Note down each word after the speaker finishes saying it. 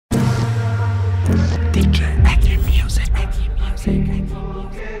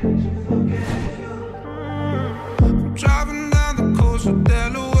Driving down the coast of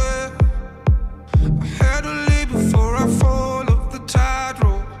Delaware, I had to leave before I fall off the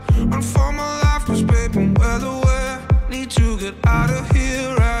tightrope. Run for my life, 'cause babe, I'm well aware. Need to get out of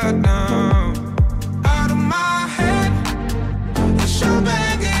here right now. Out of my head, yes, I'm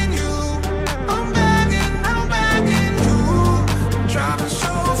begging you. I'm begging you. I'm driving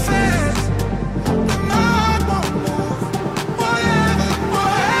so fast that my heart won't move. Whatever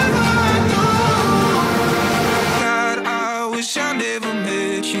I do. God, I wish I never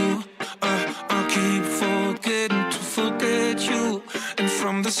met you. I keep forgetting to forget you. And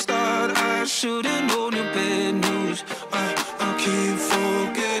from the start, I should've known your bad news. I keep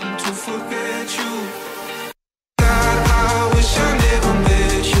forgetting to forget you. God, I wish I never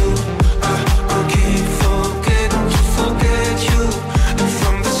met you. I keep forgetting to forget you. And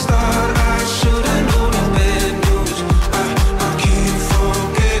from the start, I should've known your bad news. I keep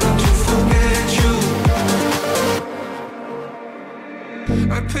forgetting to forget you.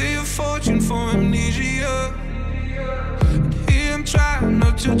 I pay a fortune for amnesia. Here I'm trying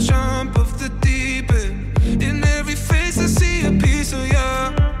not to jump off the deep end. In every face I see a piece of you,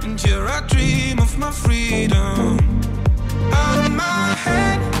 and here I dream of my freedom. Out of my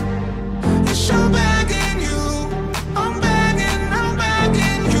head, yes, I'm begging you. I'm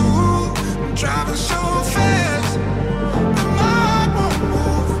begging you. I'm driving so fast that my heart won't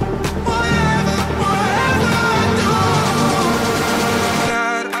move. Whatever I do.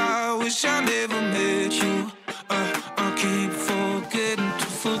 God, I wish I never met you. I keep forgetting to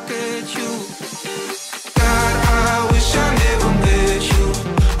forget you. God, I wish I never met you.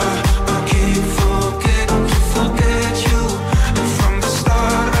 I keep forgetting to forget you. And from the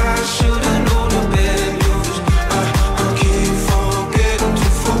start, I should've known the bad news. I keep forgetting to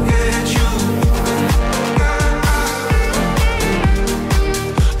forget you. God,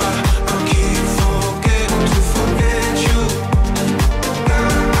 I keep forgetting to forget you.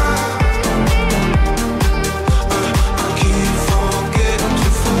 God, I keep forgetting to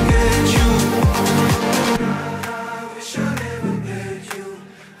forget you. I wish I never met you.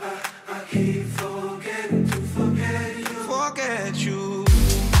 I keep forgetting to forget you. Forget you.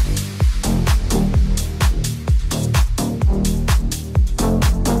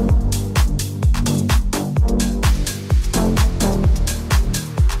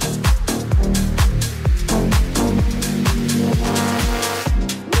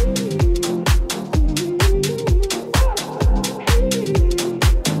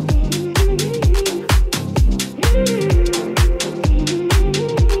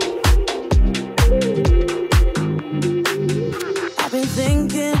 I've been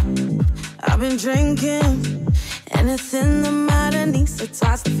thinking, I've been drinking. Anything that matter needs to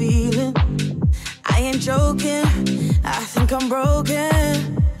touch the feeling. I ain't joking, I think I'm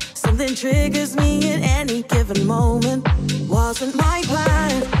broken. Something triggers me at any given moment. Wasn't my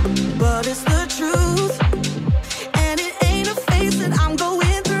plan, but it's the truth. And it ain't a phase that I'm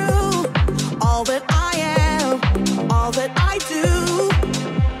going through. All that I am, all that I do,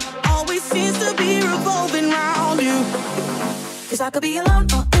 always seems to be revolving around you. 'Cause I could be alone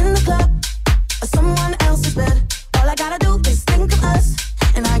or in the club, or someone else's bed. All I gotta do is think of us,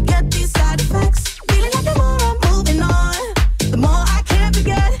 and I get these side effects. Feeling like the more I'm moving on, the more I can't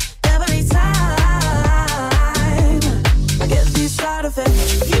forget. Every time I get these side effects.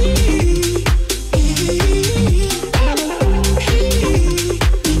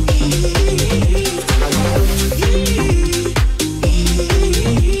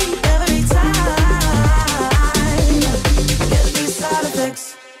 Every time I get these side effects.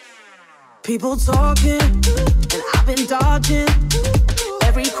 People talking, and I've been dodging.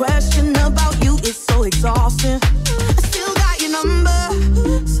 Every question about you is so exhausting. I still got your number.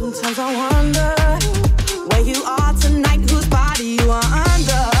 Sometimes I wonder where you are tonight, whose body you are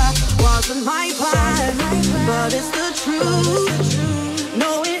under. Wasn't my plan, but it's the truth.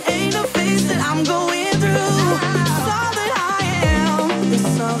 No, it ain't a phase that I'm going through. It's all that I am,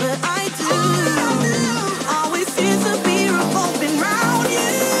 it's all that I do. Always seems to be revolving around you.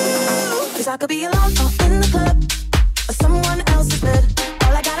 'Cause I could be alone or in the club, or someone else's bed.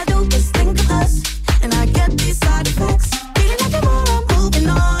 All I gotta do is think of us, and I get these side effects. Feeling like the more I'm moving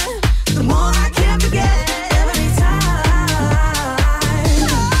on, the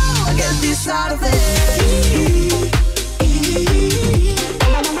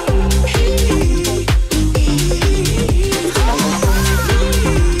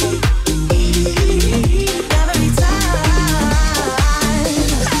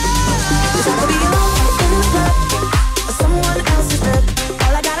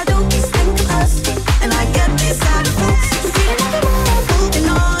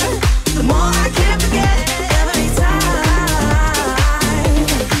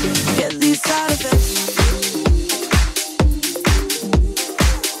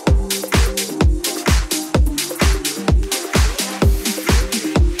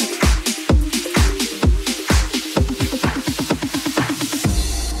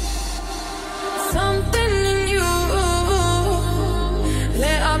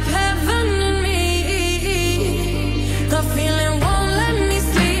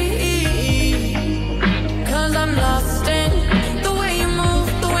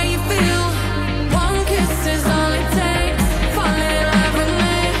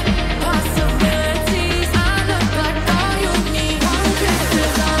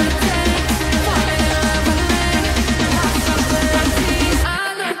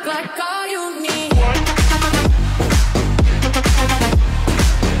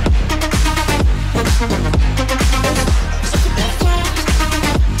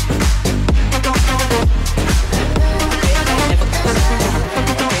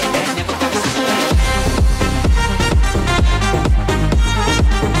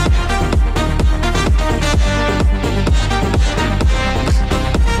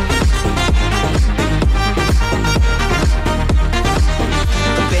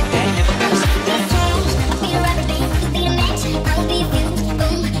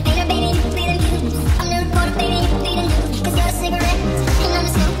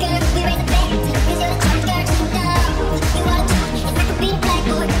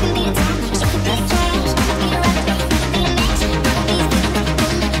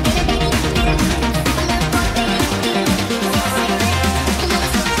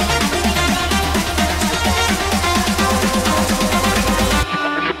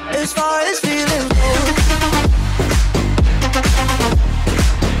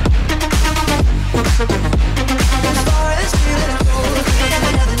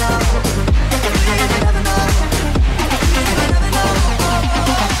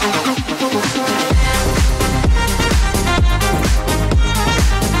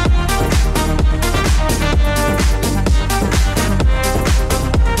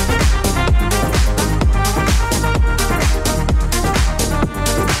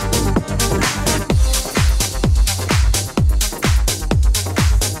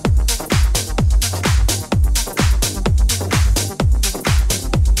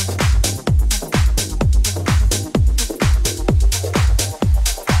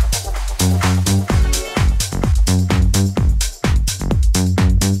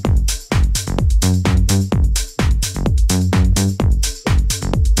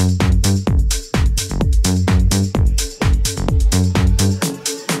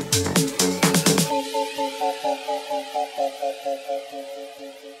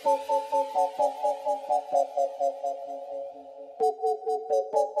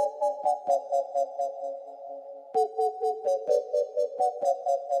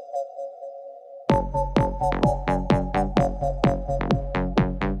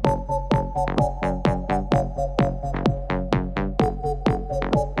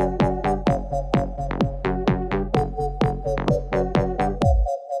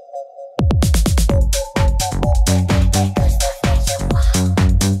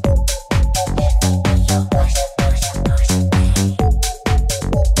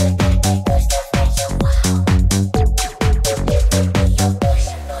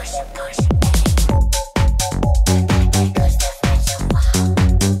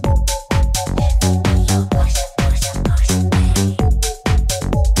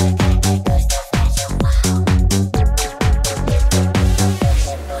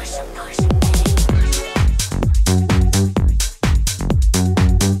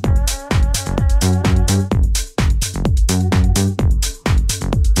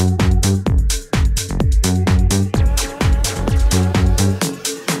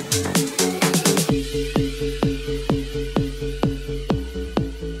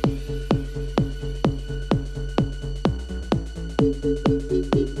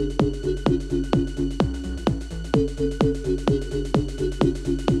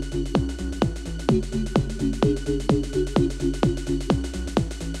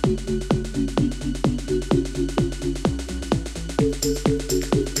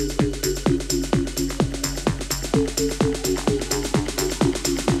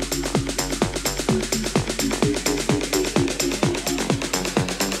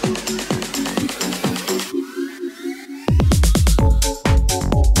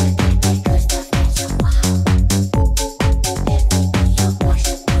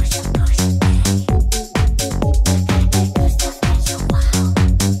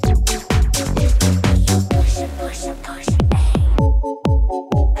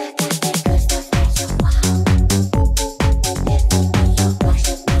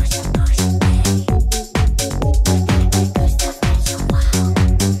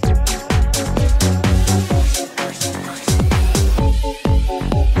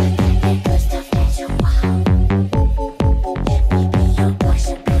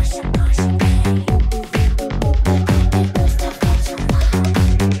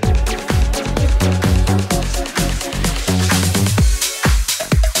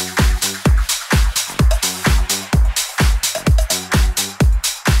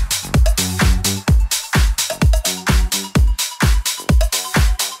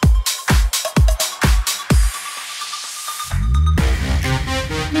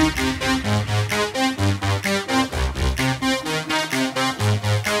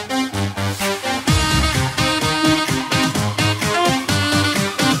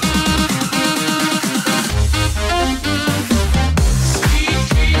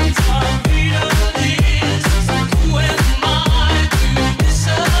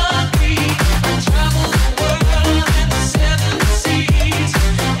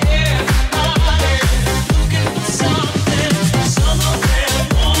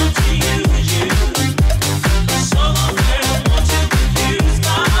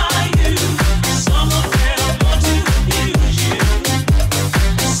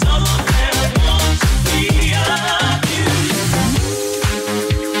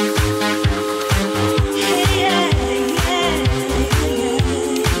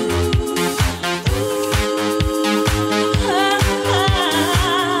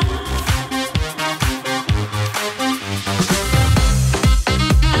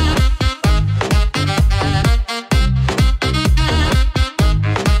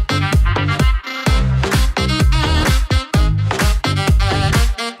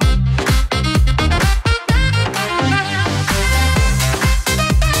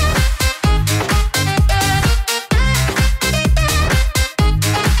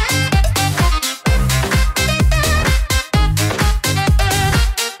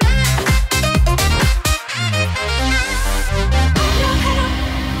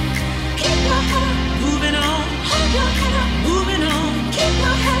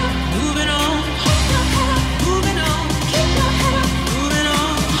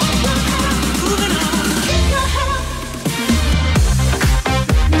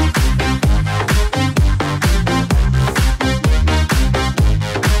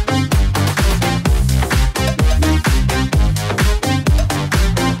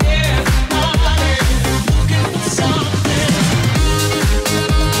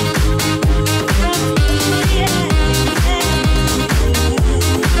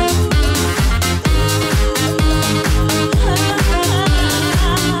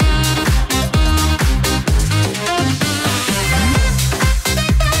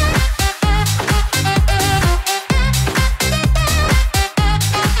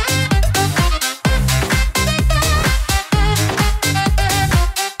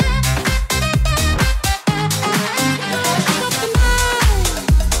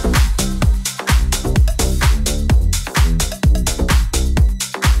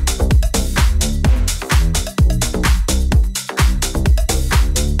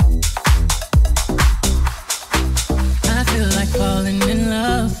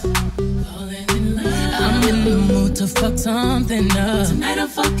something up. Tonight I'm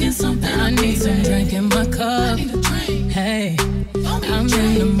fucking something up. I need some drink in my cup. Hey, I'm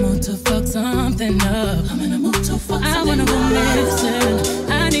in the mood to fuck something up. I'm in the mood to fuck something up. I wanna go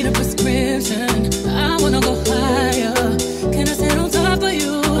missing. I need a prescription. I wanna go higher. Can I sit on top of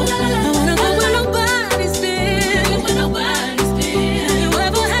you? I wanna go where nobody's been. Where nobody's been. Have you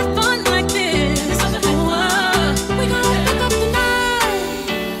ever had fun like this? We gon' fuck up the night.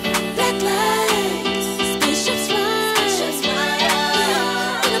 Black lights, spaceships fly.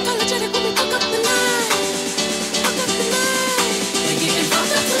 Unapologetic when we fuck up the night. Fuck up the night. We getting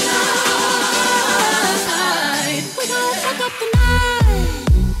fucked up tonight. We gon' fuck up the night.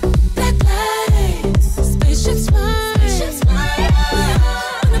 Black lights, spaceships fly.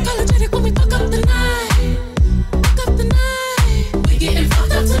 Unapologetic when we fuck up the night. Fuck up the night. We getting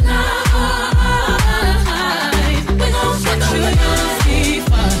fucked up tonight. We gon' fuck up the night.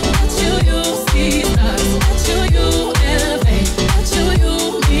 Let you see stars. Let you elevate. Let you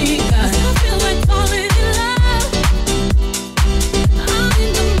meet God. I feel like falling in love. I'm in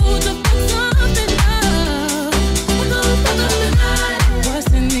the mood to fuck something up. We gon' fuck up the night. What's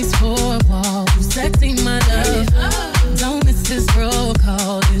in these four walls? You sexy, my love. Don't miss this roll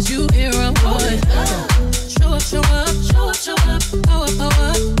call. Did you hear a word? Show up, show up, show up, show up. Power,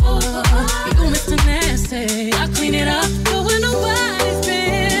 power, power. You Mr. Nasty. I clean it up. Go where nobody's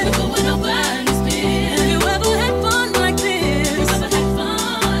been. Go where nobody's been. Have you ever had fun like this? Ever had fun?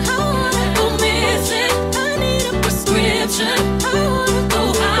 I wanna go missing. I need a prescription. I wanna go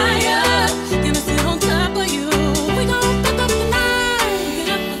higher. Can I sit on top of you? We gon' fuck up the night.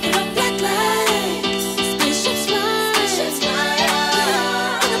 Get up, black lights. Spaceships fly.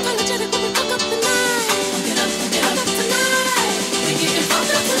 Unapologetic when we fuck up the night. Get up tonight. We getting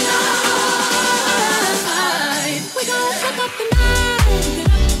fucked up tonight. We gon' fuck up the night. Get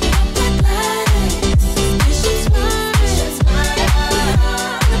up, black lights. Spaceships fly.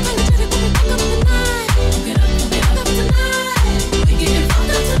 Unapologetic when we fuck up the night. Get up tonight. We getting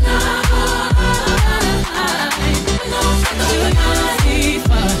fucked up tonight. We gon' fuck up the night.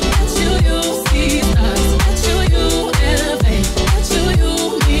 Let you see stars. Let you elevate. Let you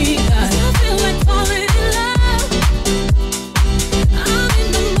meet God. I feel like falling in love. I'm in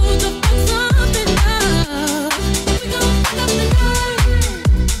the mood to fuck something up. We gon' fuck up the night.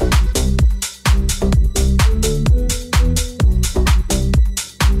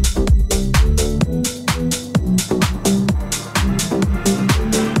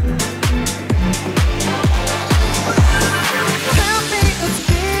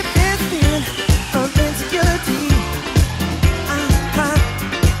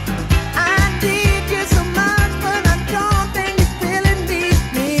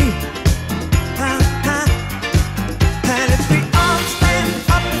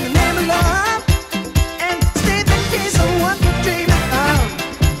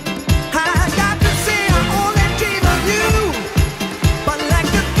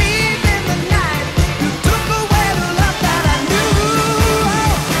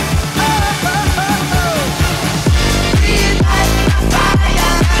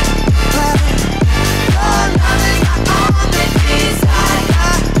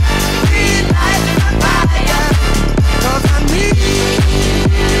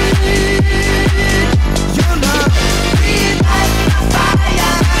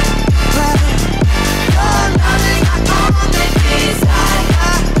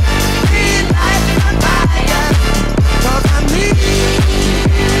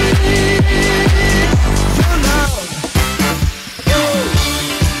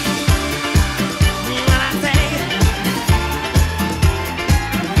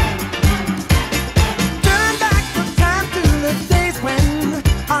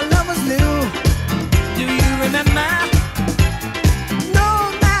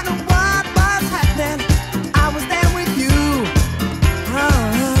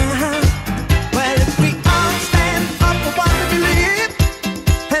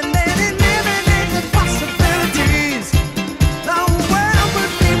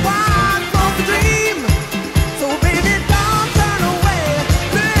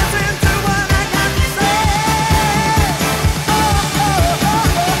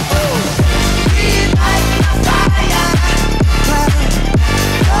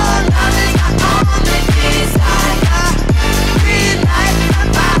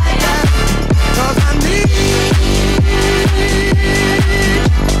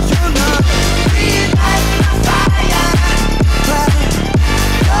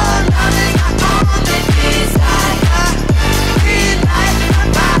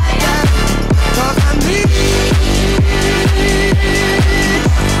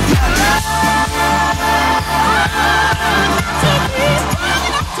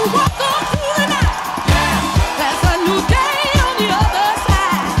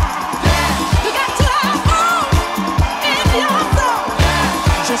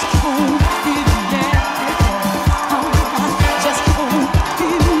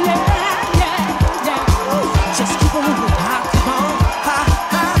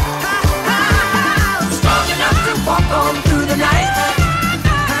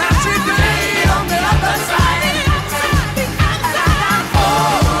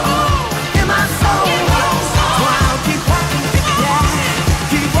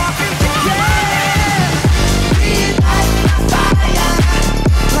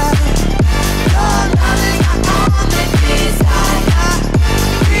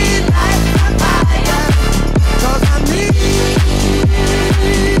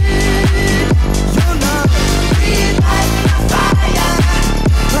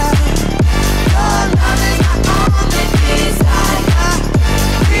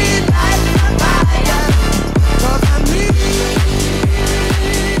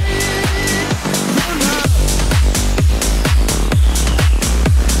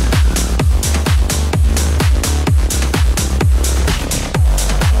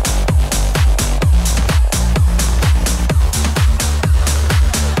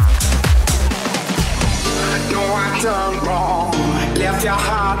 done wrong? Left your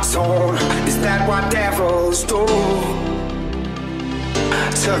heart torn. Is that what devils do?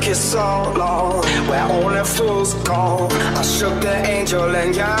 Took you so long, where only fools go. I shook the angel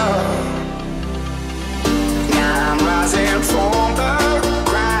and you. Now I'm rising from the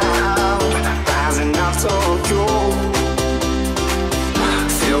ground, rising up to you.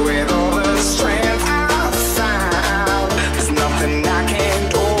 Filled with all the strength I found, there's nothing I can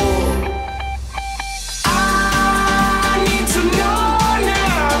do. I need to know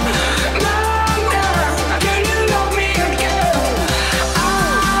now, now, can you love me again?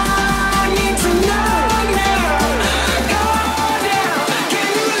 I need to know now, go down, can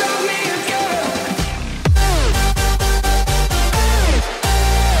you love me again? Can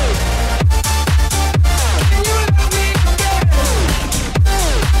you love me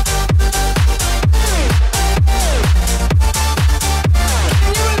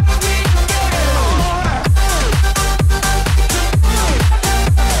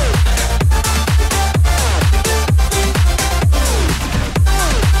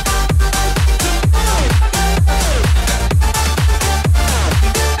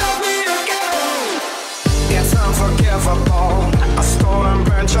It's unforgivable. I stole and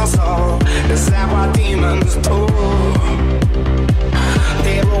burnt your soul. Is that what demons do?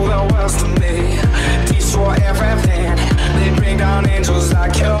 They rule the world to me, destroy everything. They bring down angels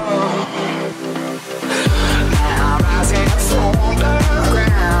like you. Now rising from the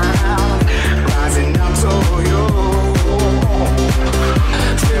ground, rising up to you.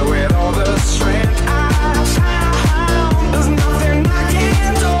 Filled with all the strength I found, there's nothing I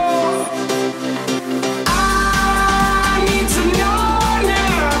can do. I need to know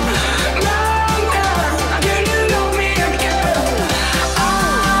now, now, can you love me again? I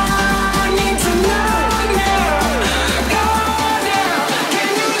need to know now, go down, can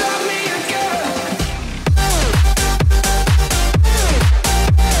you love me again? Can you love me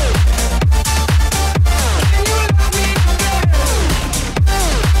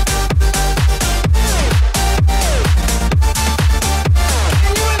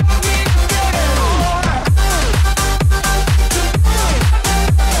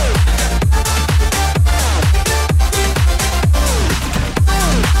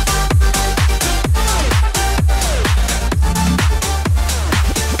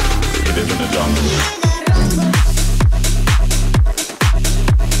It is in the jungle.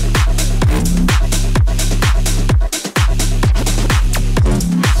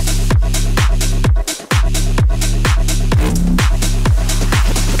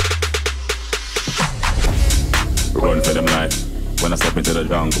 Run for them life. When I step into the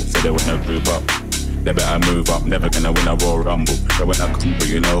jungle, say they wanna group up. They better move up, never gonna win a Royal Rumble. But when I come through,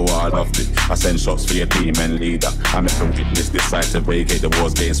 you know what I loved it. I send shots for your team and leader. I make them witness this side to vacate. The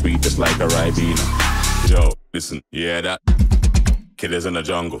war's getting sweet just like a Ribena. Yo, listen, you hear that? Killers in the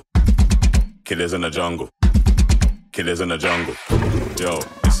jungle. Killers in the jungle. Killers in the jungle. Yo,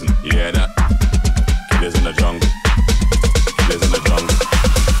 listen, you hear that? Killers in the jungle. Killers in the jungle.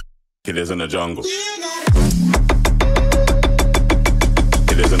 Killers in the jungle.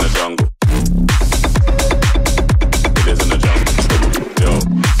 Killers in the jungle. Killers in the jungle. Yo.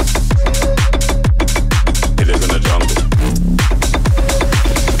 Killers in the jungle.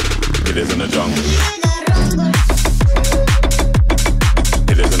 Killers in the jungle.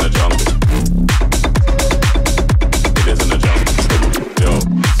 Killers in the jungle. Killers in the jungle. Yo.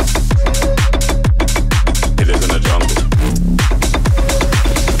 Killers in the jungle.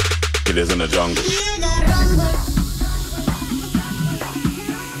 Killers in the jungle.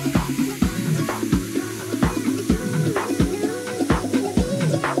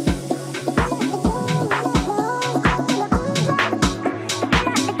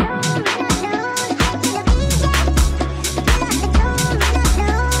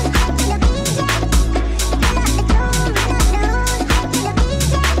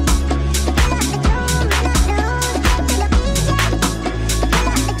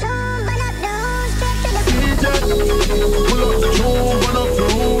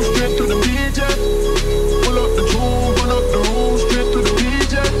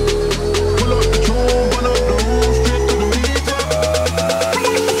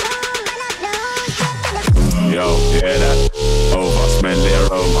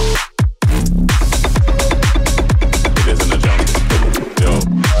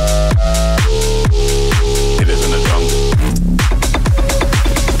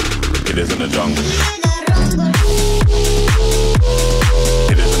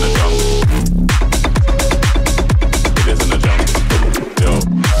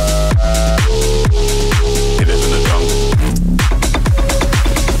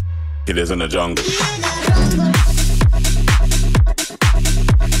 It is in the jungle.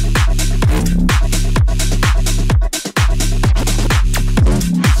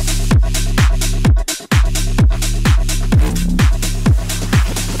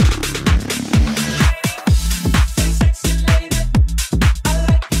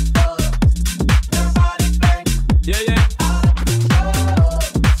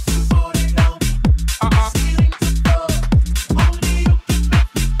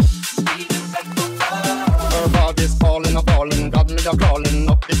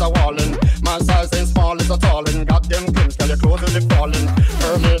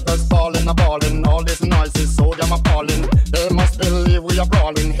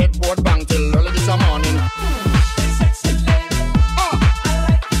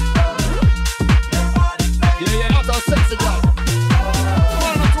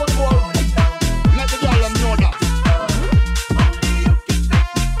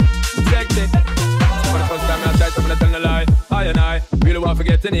 want to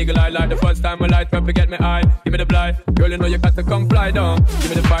get an eagle eye like the first time I light up, forget me eye. Give me the blind, girl, you know you got to come fly down. Give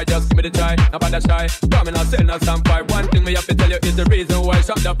me the fight, just give me the try, not bad that shy. Come and I'll tell no stand fight. One thing me have to tell you is the reason why I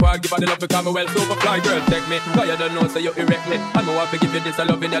shot the park. Give her the love because me well super fly, girl, take me. Cause you don't know, so you erect me. I know I have to give you this, I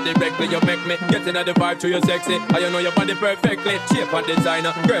love you directly. You make me get in the vibe to you sexy. And you know your body perfectly. Shape and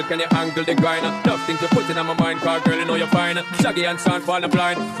designer, girl, can you angle the grinder? Tough things to put in my mind, cause girl, you know you're fine. Shaggy and Sean fall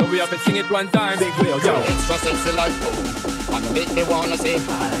blind, so we have to sing it one time. Big wheel, yo. Extra sexy like oh, and you make me wanna say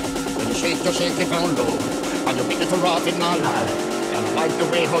hi. When you shake it down low, and you make it to rock it now. And I like the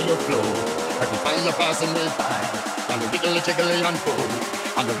way how you flow. I can find you passing me by. And you wiggle it, jiggly and pull,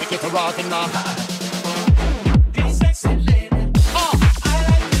 and you make it to rock it now. Hey, sexy lady. I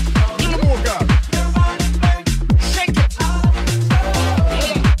like it. Give me more, girl. Your body, babe. Shake it.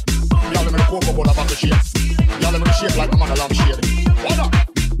 Yeah. Y'all let me the cocoa bowl about the shapes. Y'all let me the shape like I'm on a lampshade. What up?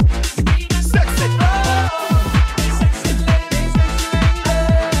 Sexy.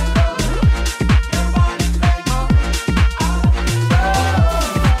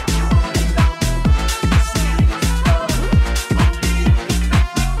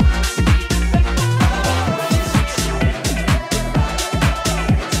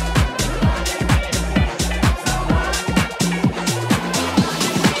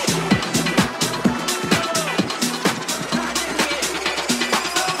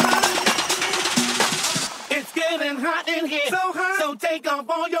 Take off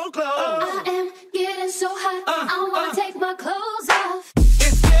all your clothes. I am getting so hot, I wanna take my clothes off.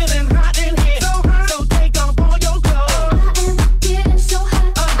 It's getting hot in here, so hot. So take off all your clothes. I am getting so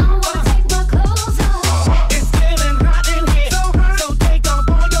hot, I wanna take my clothes off. It's getting hot in here, so hot. So take off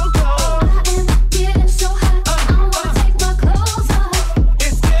all your clothes. I am getting so hot, I wanna take my clothes off.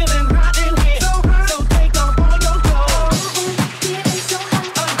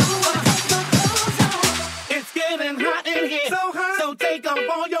 It's getting hot in here, so hot. So take off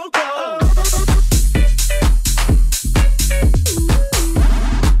all your clothes. I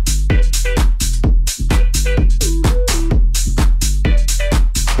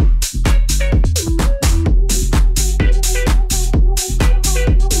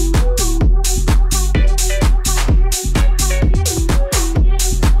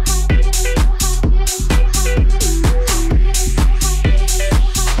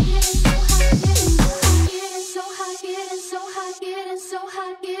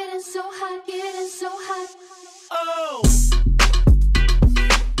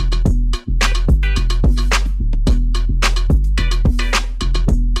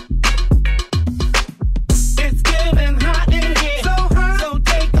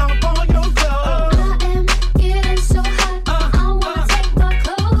am getting so hot, I wanna take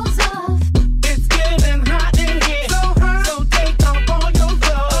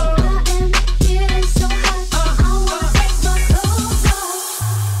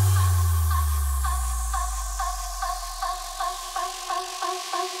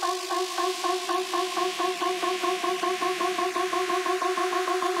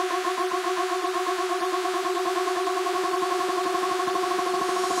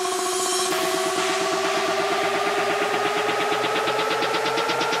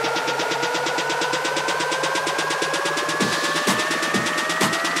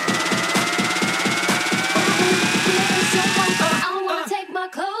my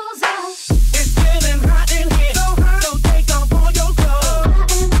clothes off.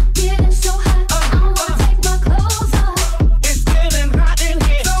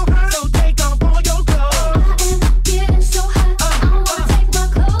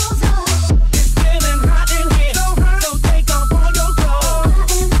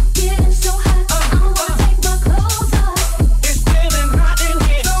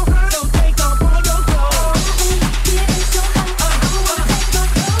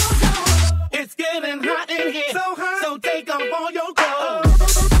 It's getting hot in here, so hot. So take off all your clothes.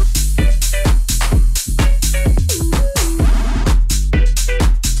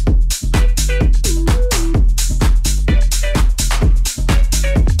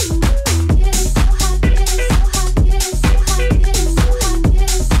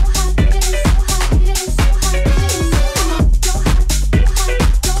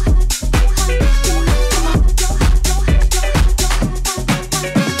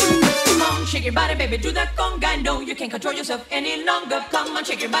 Shake your body, baby, do that conga. No, you can't control yourself.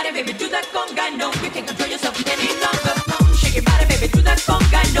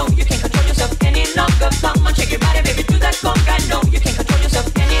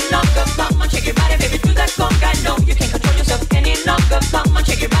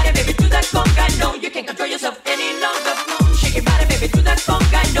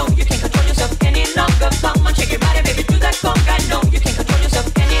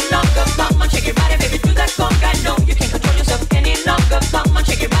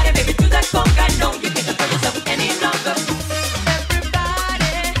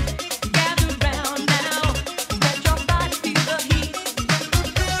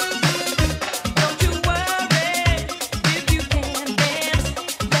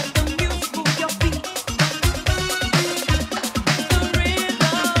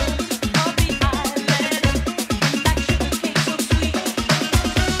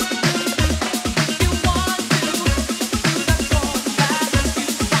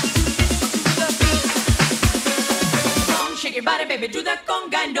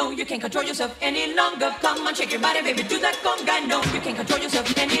 conga. No, you can't control yourself any longer. Come on, shake your body, baby, do that conga. No, you can't control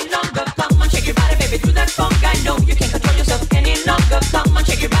yourself any longer. Come on, shake your body, baby, do that conga. No, you can't control yourself any longer. Come on,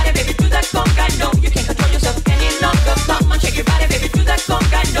 shake your body, baby, do that conga. No, you can't control yourself any longer. Come on, shake your body, baby, do that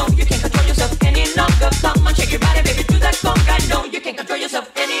conga. No, you can't control yourself any longer. Come on, shake your body, baby, do that conga. No, you can't control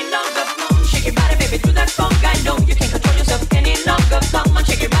yourself any longer. Come on, shake your body, baby, do that conga. No, you can't control yourself any longer. Come on,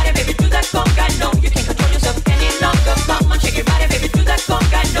 shake your body, baby, do that conga. No, you can't control yourself any longer. Come on, shake your body, baby, do that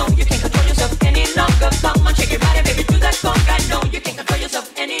conga. No, you can't control yourself any longer. Come on, shake your body, baby, do that conga. No, you can't control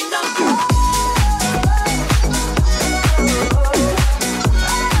yourself any longer.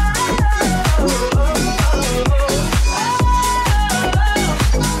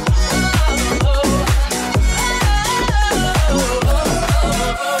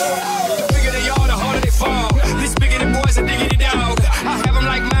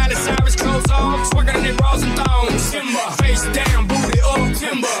 Face down, booty up,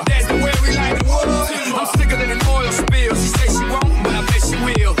 timber. That's the way we like the world. I'm sicker than an oil spill. She say she won't, but I bet she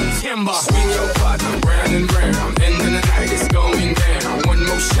will. Timber. Swing your partner round and round. End of the night is going down. One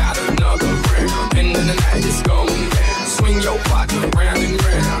more shot, another round. End of the night is going down. Swing your partner round and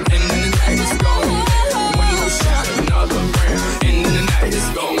round. End of the night is going down. One more shot, another round. End of the night is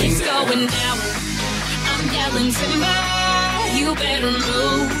going down. It's going down. I'm yelling timber. You better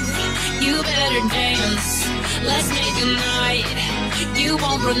move. You better dance. Let's make a night you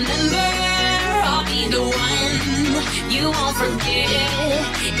won't remember. I'll be the one you won't forget.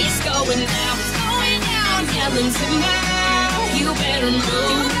 It's going down, it's going down. Yelling timber, you better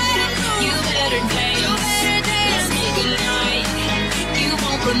move, you better dance. Let's make a night you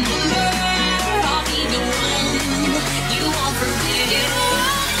won't remember. I'll be the one you won't forget.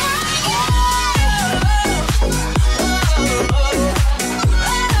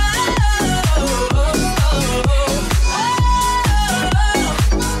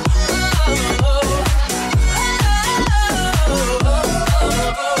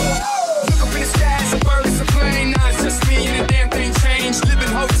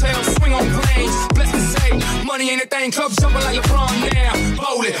 Money ain't a thing, club jumping like LeBron now.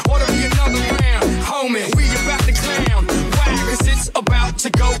 Bowling, order me another round. Homie, we about to clown. Why? Cause it's about to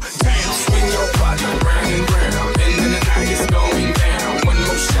go down. Swing your partner round and round. End of the night is going down. One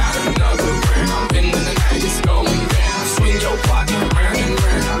more shot, another round. End of the night is going down. Swing your partner round and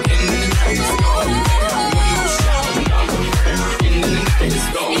round. End of the night is going down. One more shot, another round. End of the night is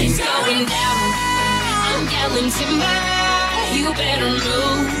going down. It's going down. I'm yelling timber. You better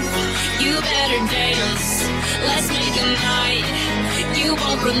move. You better dance. Let's make a night you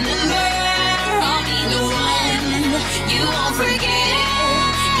won't remember. I'll be the one you won't forget.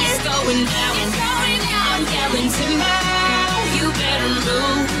 It's going down, it's going down. I'm yelling timber. You better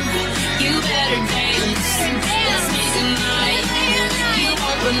move, you better dance. Let's make a night you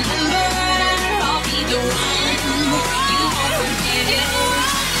won't remember. I'll be the one you won't forget.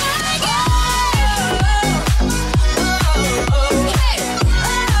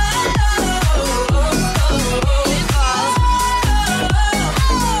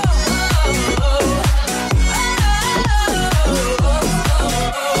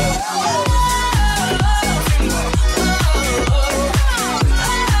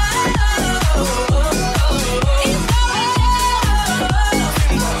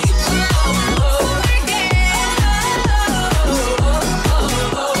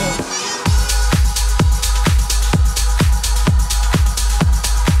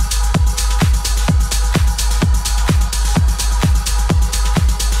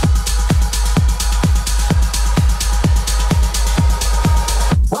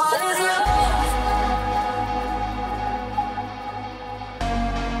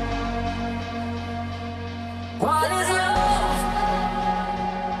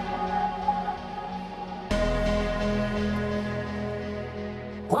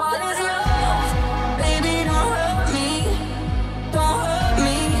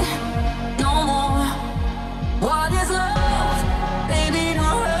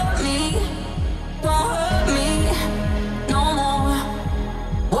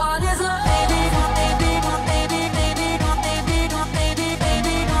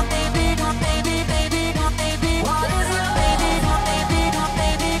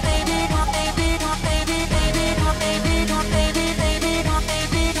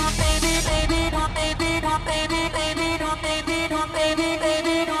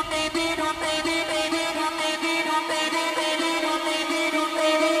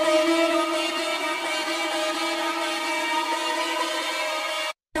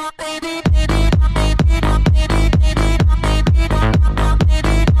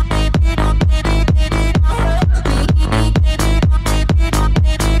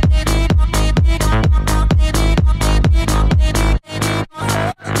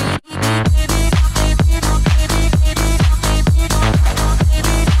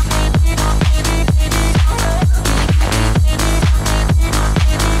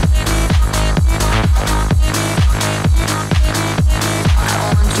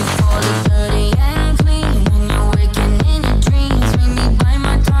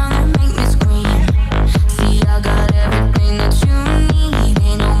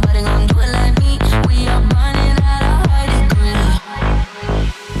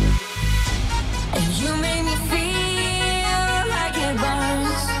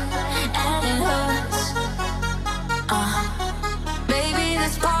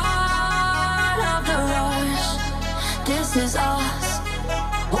 this is us.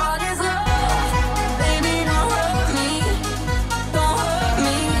 What is love? Baby, don't hurt me. Don't hurt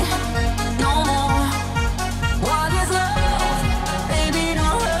me no more. What is love? Baby,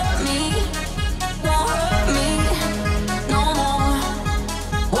 don't hurt me. Don't hurt me no more.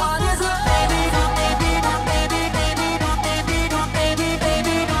 What is love? Baby, don't, baby, don't, baby, baby, don't, baby, don't, baby,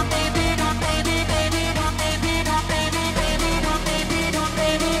 baby, don't, baby, don't, baby, baby, don't, baby, don't, baby, baby, don't, baby, don't,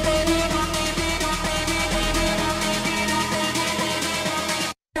 baby, baby, don't, baby,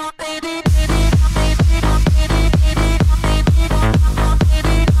 don't, baby, baby, don't, baby, don't, baby, don't,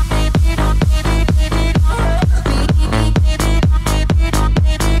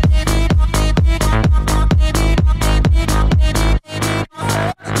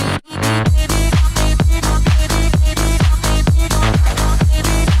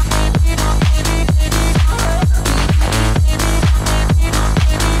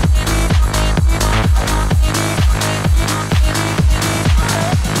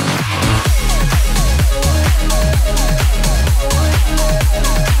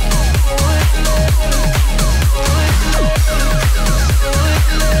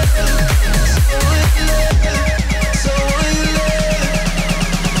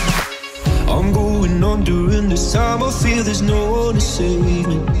 I'm going on during this time. I feel there's no one to save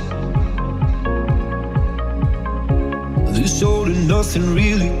me. This all and nothing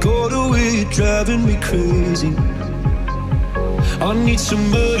really got away, driving me crazy. I need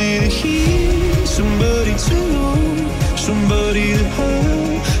somebody to hear, somebody to know, somebody to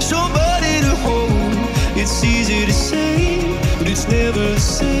have, somebody to hold. It's easy to say, but it's never the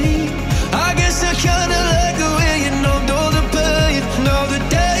same. I guess I kinda like the way you numbed all the pain. Now the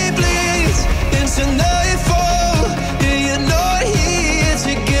day bleeds into nightfall, and you're not here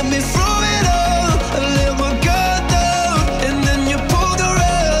to get me through it all. I let my guard down, and then you pulled the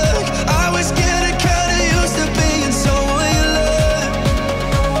rug. I was getting kinda used to being someone you love.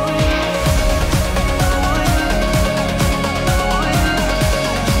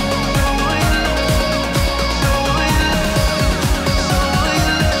 I was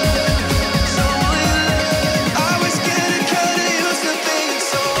getting kinda used to being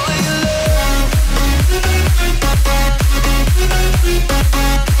someone you love.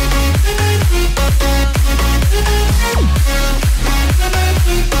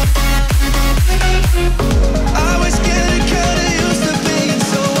 I was getting kinda used to being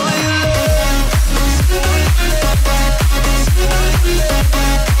someone you love.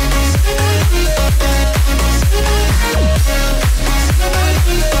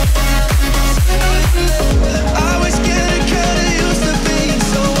 I was getting kinda used to being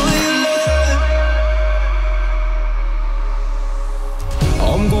someone you love.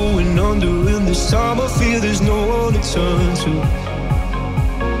 I'm going under in this time. I feel there's no one to turn to.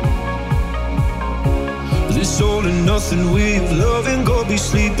 This all and nothing way of loving, go be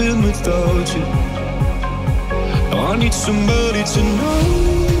sleeping without you. I need somebody to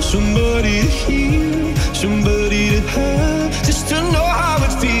know, somebody to hear, somebody to have, just to know how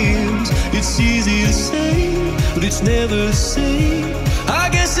it feels. It's easy to say, but it's never the same. I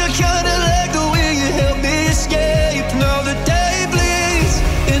guess I kinda like the way you help me escape. Now the day bleeds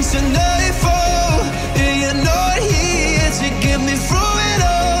into nightfall, and you're not here to get me through it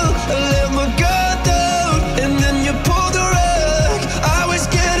all. I let my guard down, and then you pulled the rug. I was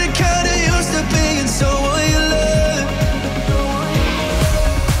getting kinda used to being someone you love.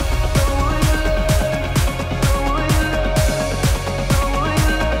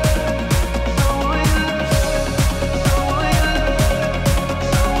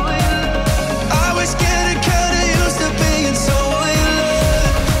 I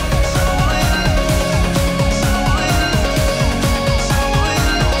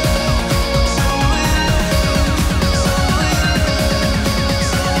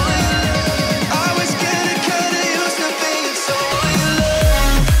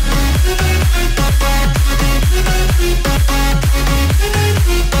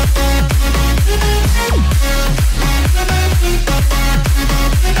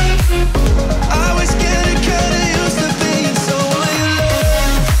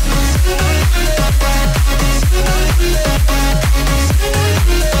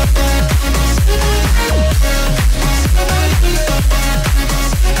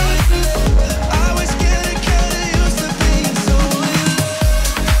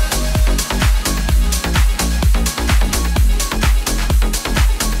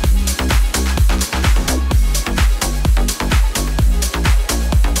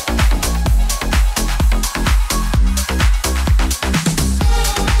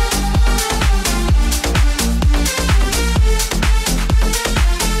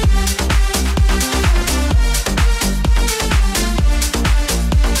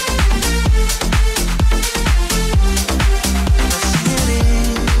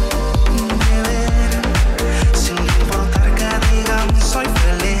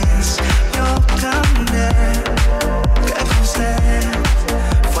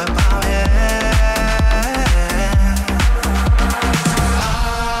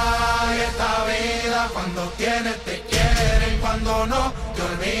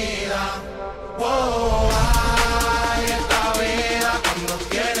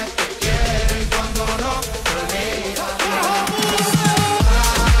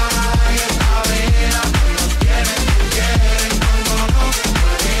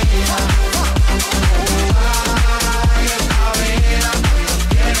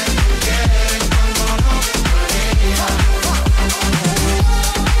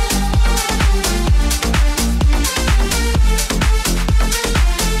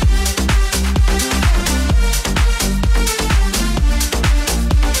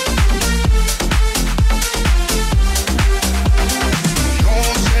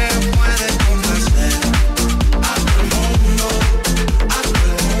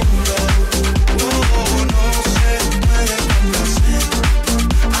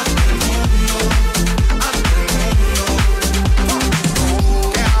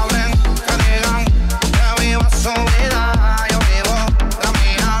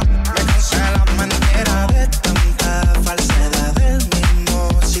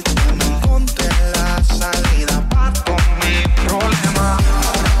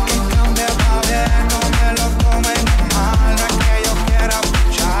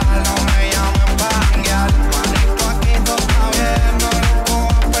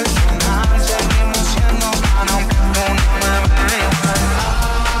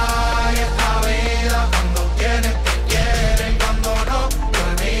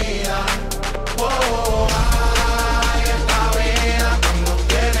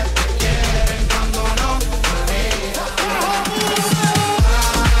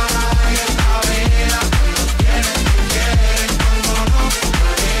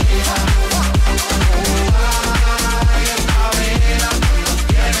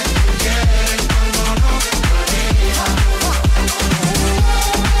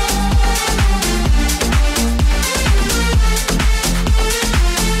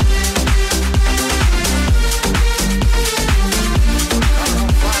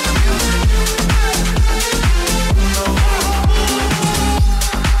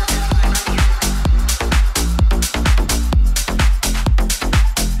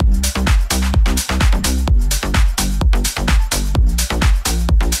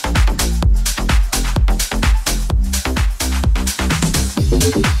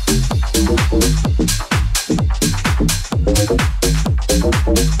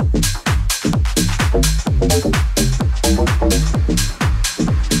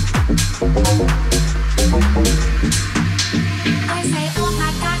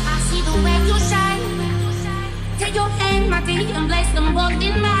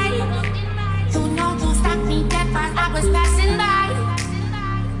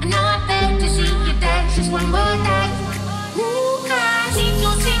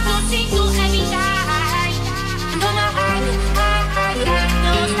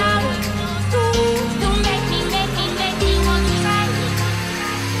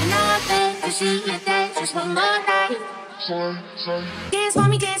See you every time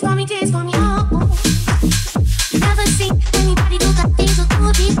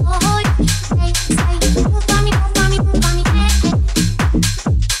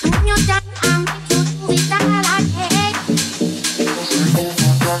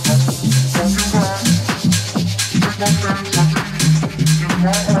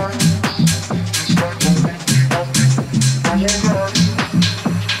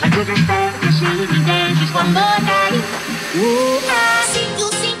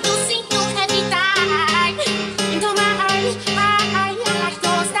into my eyes.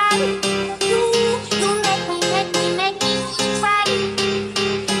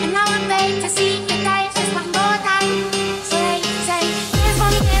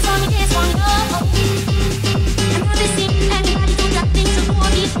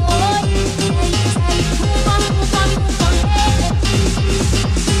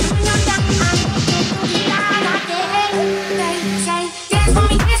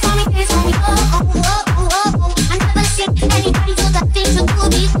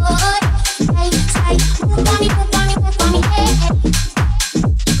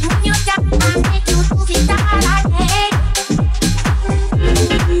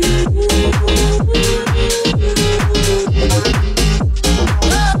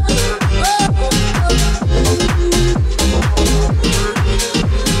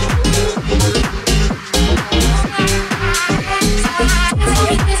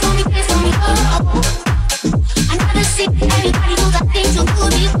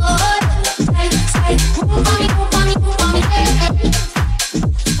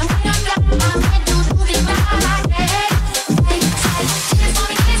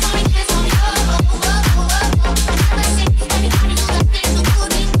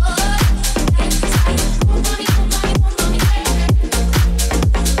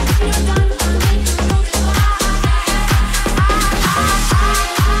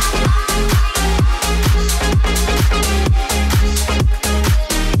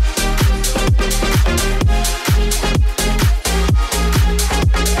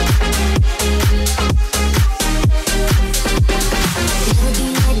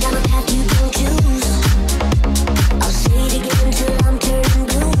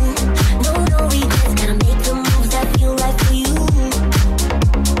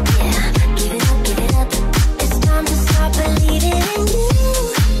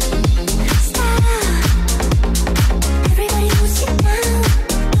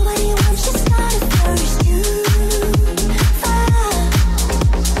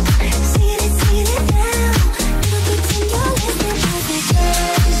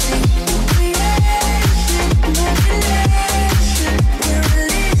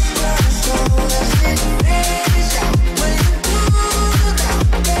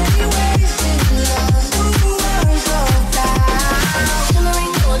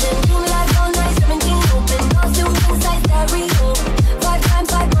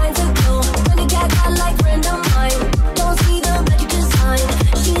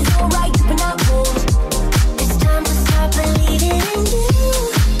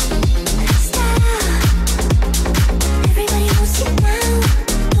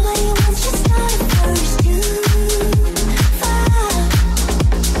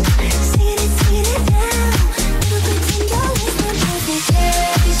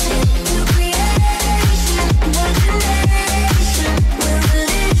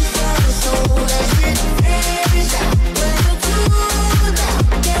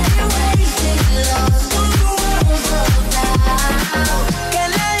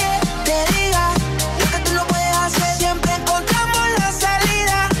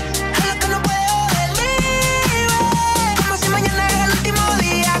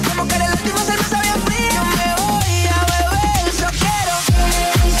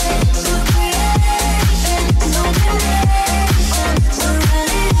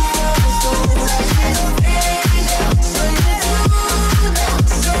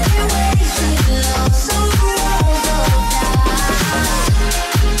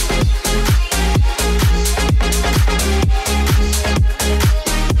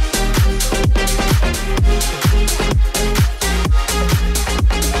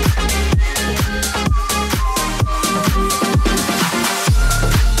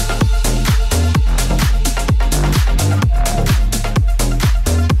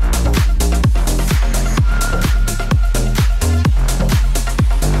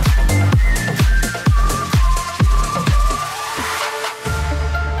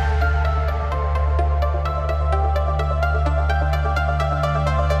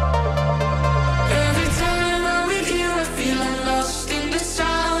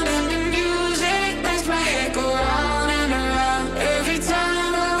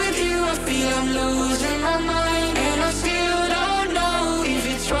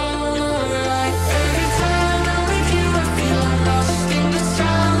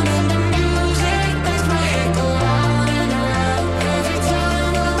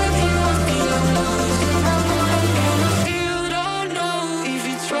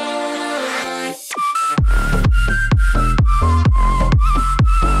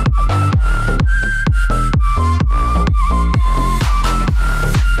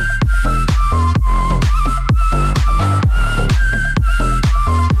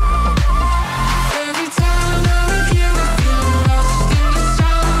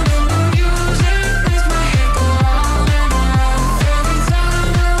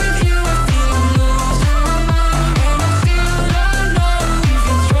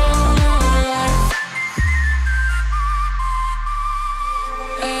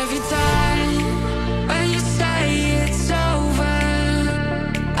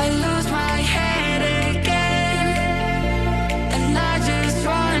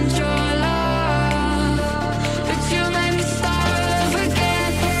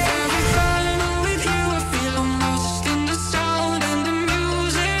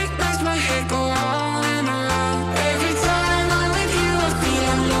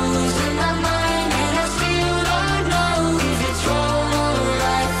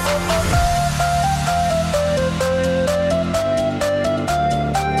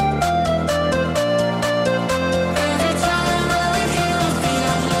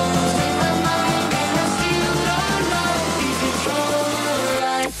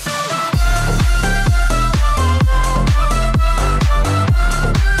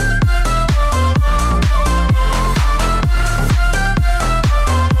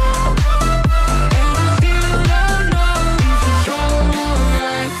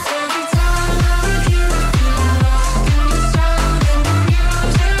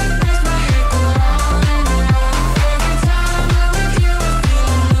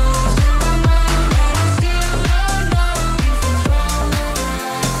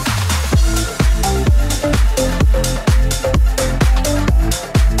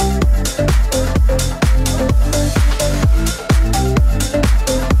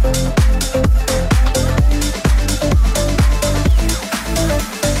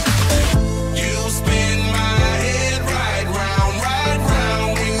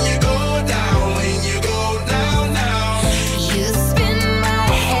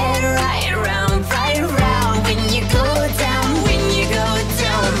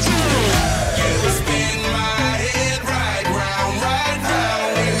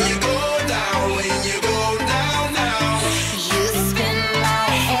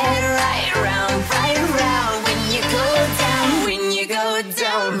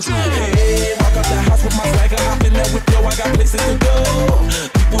 got places to go.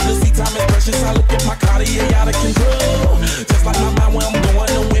 People to see, time is precious. I look at my Cartier out of control. Just like my mind where I'm going,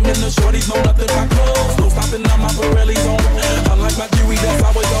 the women, the shorties know nothing but clothes. No stopping on my Pirelli's on. Unlike my jewelry, that's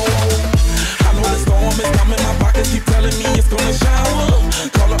always on. I know the storm is coming, my pockets keep telling me it's gonna shower.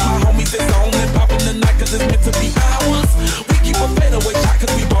 Call up my homies, it's on and poppin' the night, cause it's meant to be ours. We keep a fadeaway shot,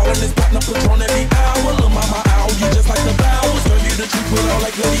 cause we ballin' this platinum Patron every hour. Lil' mama owl, you just like the bowers. Girl, you the truth with all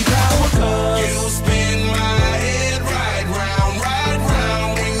like Lady Power, cause You spin my head right round,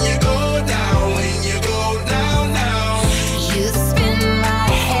 when you go down, when you go down, down. You spin my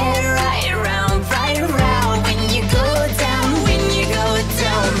head right round, when you go down, when you go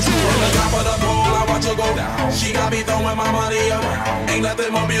down. from the top of the pole, I watch her go down. She got me throwing my money around. Ain't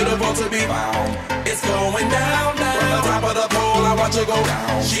nothing more beautiful to be found. It's going down, down. From the top of the pole, I watch her go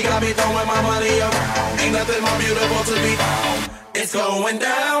down. She got me throwing my money around. Ain't nothing more beautiful to be found. It's going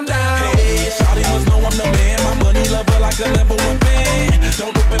down, down. Hey, shawty must know I'm the man. My money lover like a #1 fan.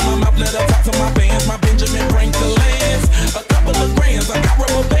 Don't open my mouth, let her talk to my fans. My Benjamin Franklin's. A couple of grands, I got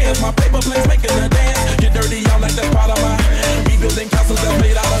rubber bands. My paper planes making her dance. Get dirty, y'all like that's part of my rebuilding castles that's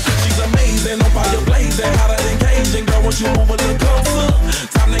made out of. She's amazing, on fire blazing, hotter than Cajun. Girl, once you move a little closer,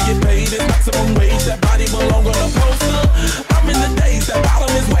 time to get paid. It's maximum wage. That body belong on a poster. I'm in the days, that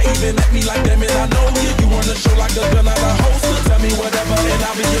bottom is waving at me like damn it, I know you. You wanna show like a gun out of holster. Tell me whatever and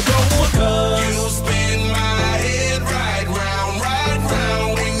I'll be your go-for, cause You spin my head right round,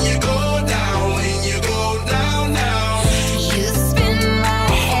 when you go down, when you go down, down. You spin my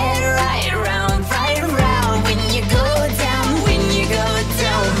head right round, when you go down, when you go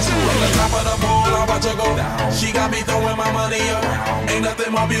down. from the top of the pole, I watch her go down. She got me throwing my money around. Ain't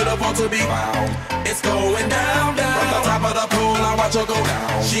nothing more beautiful to be found. It's going down, down. From the top of the pole, I watch her go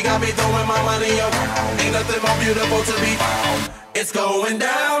down. She got me throwing my money around. Ain't nothing more beautiful to be found. It's going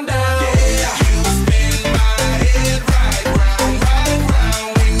down, down. Yeah. You spin my head right round,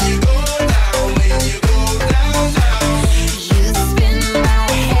 when you go down, when you go down, down. You spin my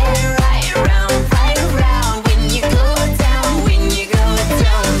head right round, when you go down, when you go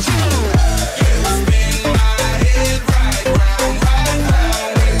down. You spin my head right round,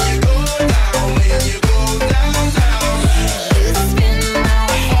 when you go down, when you go down, down. You spin my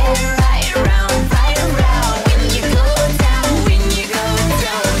head right round, when you go down, when you go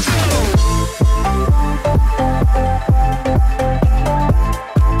down.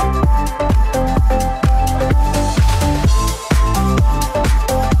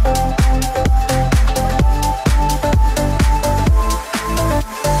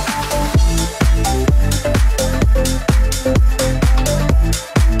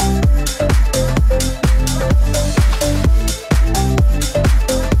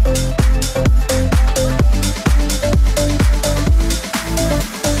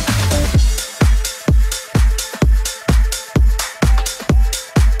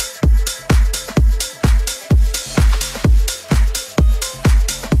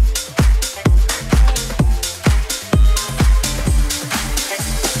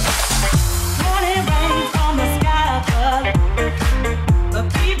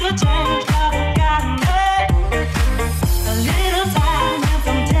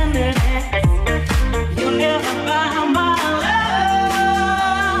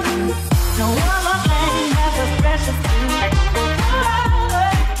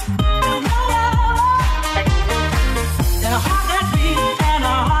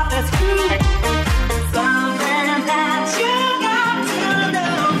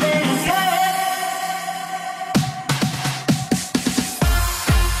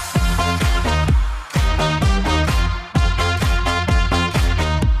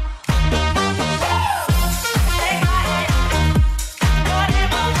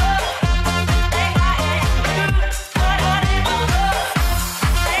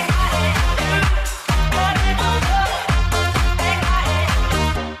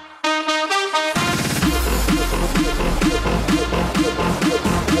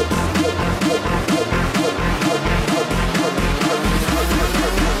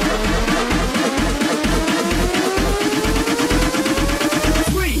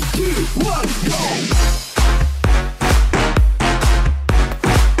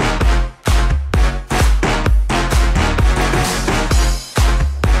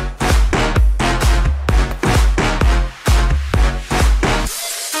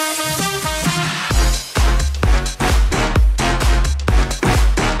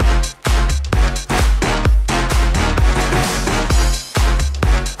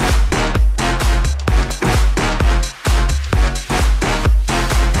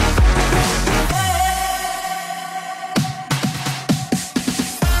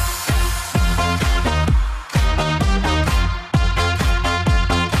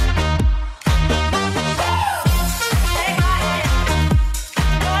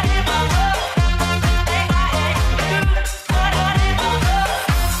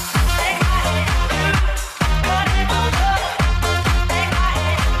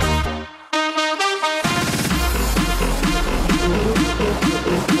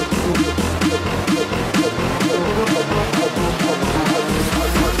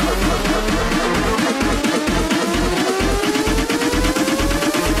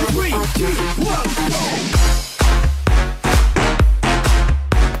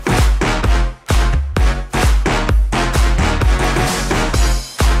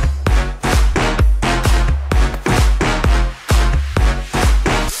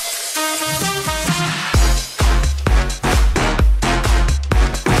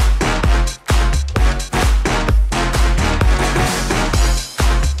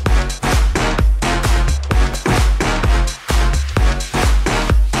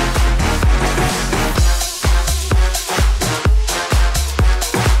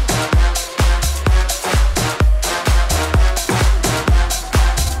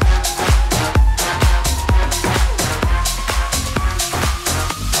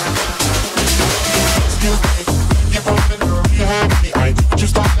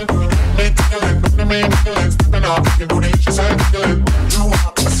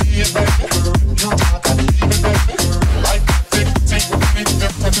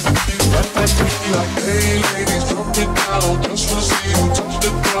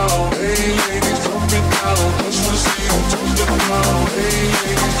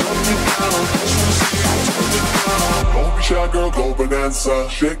 shy girl, go bonanza.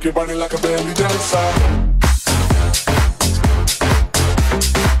 Shake your body like a belly dancer.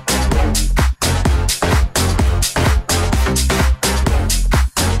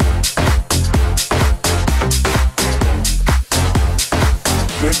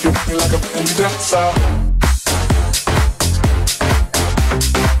 Shake your body like a belly dancer.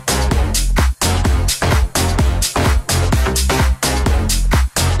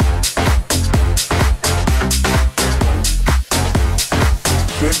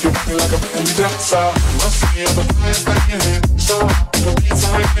 Make you feel like a belly dancer. Must see the place back in it. So the beats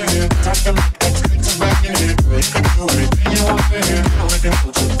are in it. Talking like X-Gates back in it. You can do it, and you want it. Now I can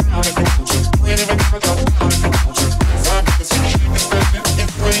hold you, now I can hold you. You ain't even gotta go, now I can hold you. 5 minutes, you shake it, step it. If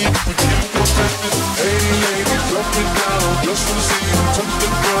we ain't go step it. Hey ladies, drop it down. Just wanna see you touch the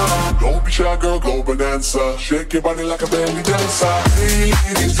ground. Don't be shy girl, go bonanza. Shake your body like a belly dancer. Hey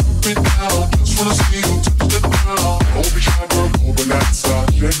ladies, drop it down. Just wanna see you touch the ground. Don't be shy girl, go bonanza.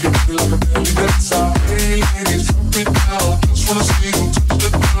 Shake your body like a belly dancer. Hey ladies, drop it down. Just wanna see you touch the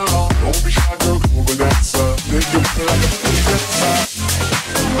ground. Don't be shy girl, go bonanza. Shake your body like a belly dancer.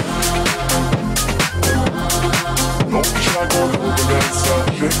 Don't be shy girl, go bonanza.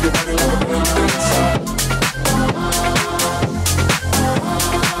 Shake your body like a belly dancer.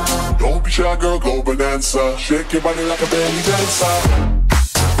 Don't be shy girl, go bonanza. Shake your body like a belly dancer.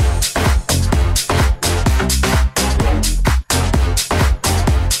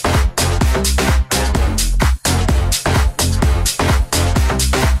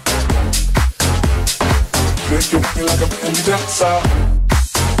 Make you feel like a belly dancer.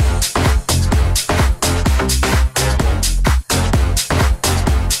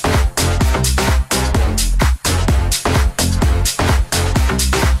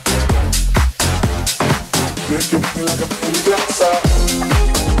 Make you feel like a belly dancer.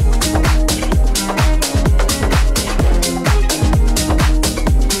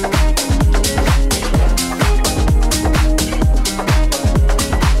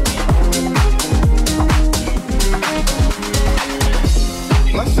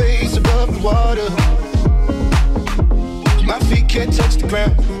 My face above the water. My feet can't touch the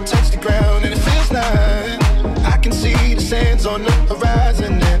ground, and it feels like I can see the sands on the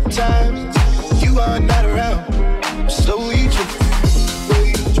horizon every time you are not around. Slowly drifting,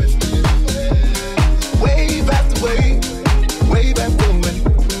 wave after wave, wave after wave,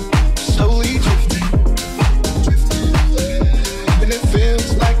 slowly drifting, and it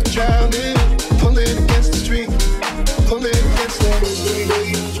feels like I'm drowning, pulling against the stream, pulling against the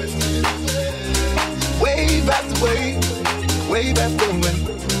wave after wave, wave after wave,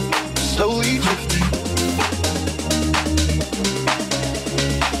 slowly drifting.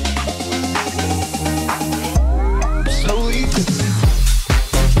 Slowly drifting.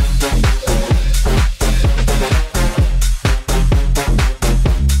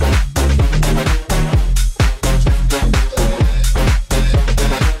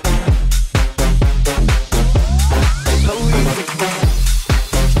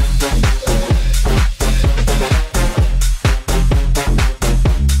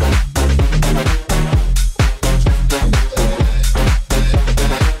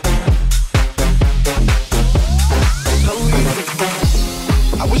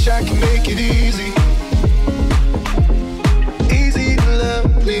 I wish I could make it easy, easy to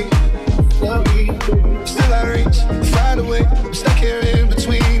love me. Still I reach, find a way. I'm stuck here in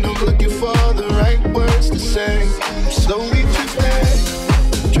between. I'm looking for the right words to say. Slowly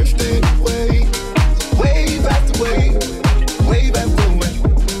drifting, drifting away, wave after wave, wave after wave.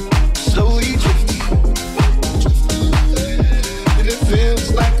 Slowly drifting, and it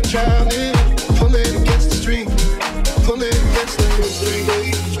feels like I'm drowning, pulling against the stream, pulling against the stream.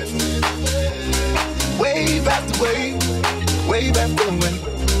 Wave after wave, wave after wave,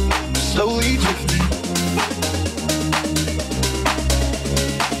 slowly drifting.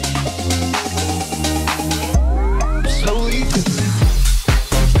 Slowly drifting.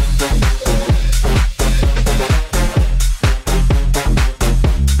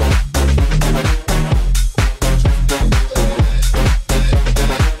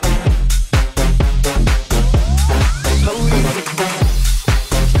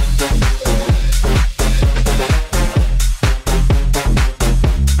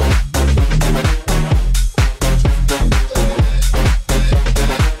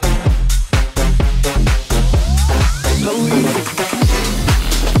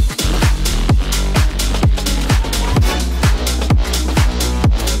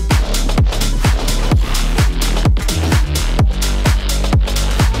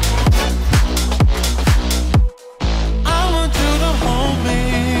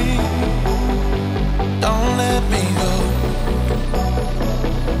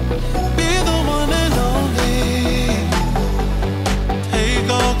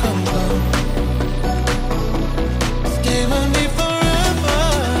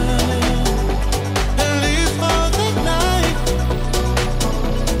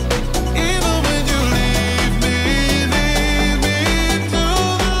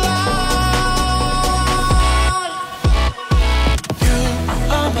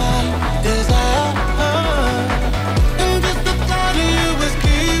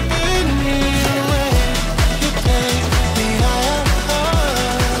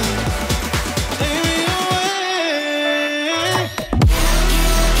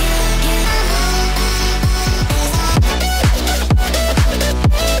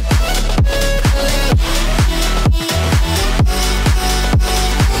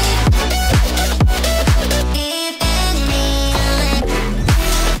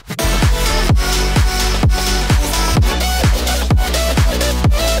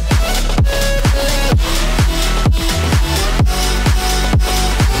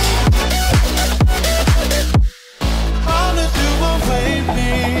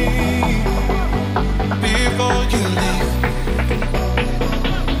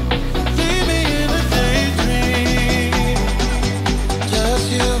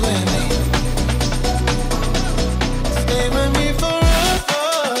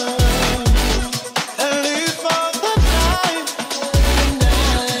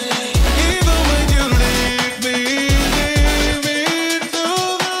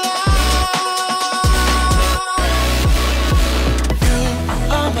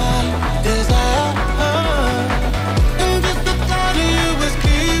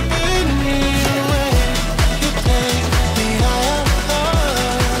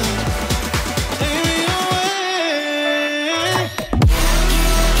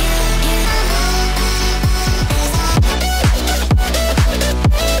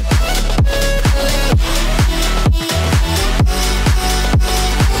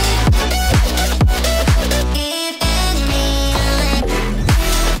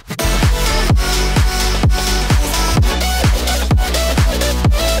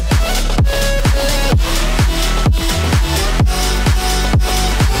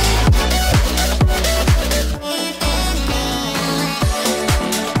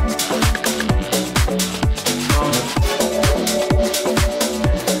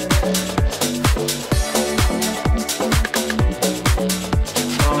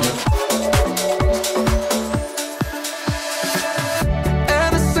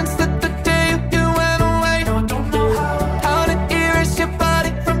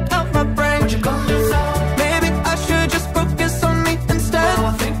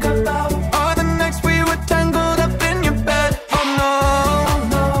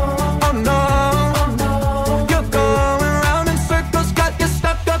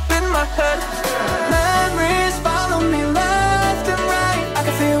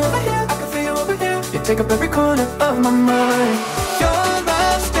 take up every corner of my mind. Your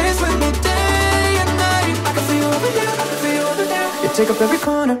love stays with me day and night. I can feel you over here, I can feel you over there. You take up every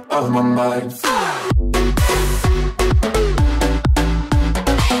corner of my mind.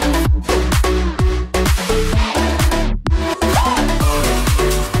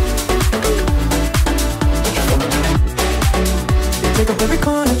 Take up every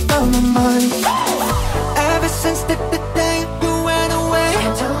corner of my mind. Ever since the day you went away,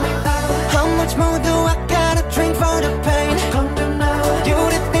 how much more do I gotta drink for the pain? You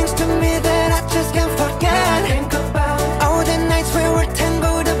did things to me that I just can't forget. All the nights we were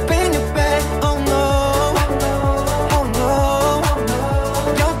tangled up in your bed. Oh no, oh no,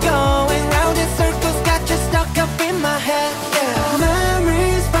 you're going round in circles, got you stuck up in my head. Yeah.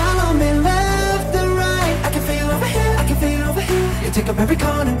 Memories follow me left and right. I can feel you over here, I can feel you over here. You take up every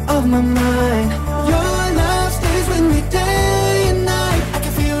corner of my mind. Your love stays with me day and night. I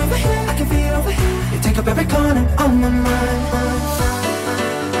can feel you over here, I can feel you over here. You take up every corner of my mind.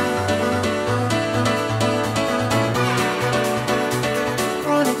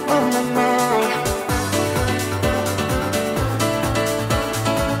 Corner of my mind.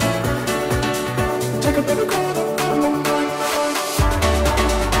 Take up every corner of my mind.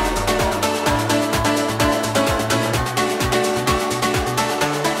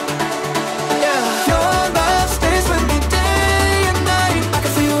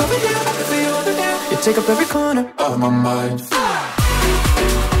 Take up every corner of my mind.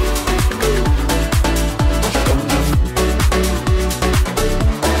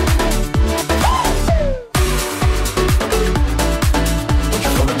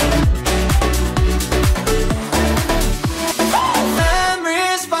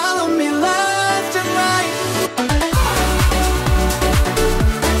 Memories follow me left and right.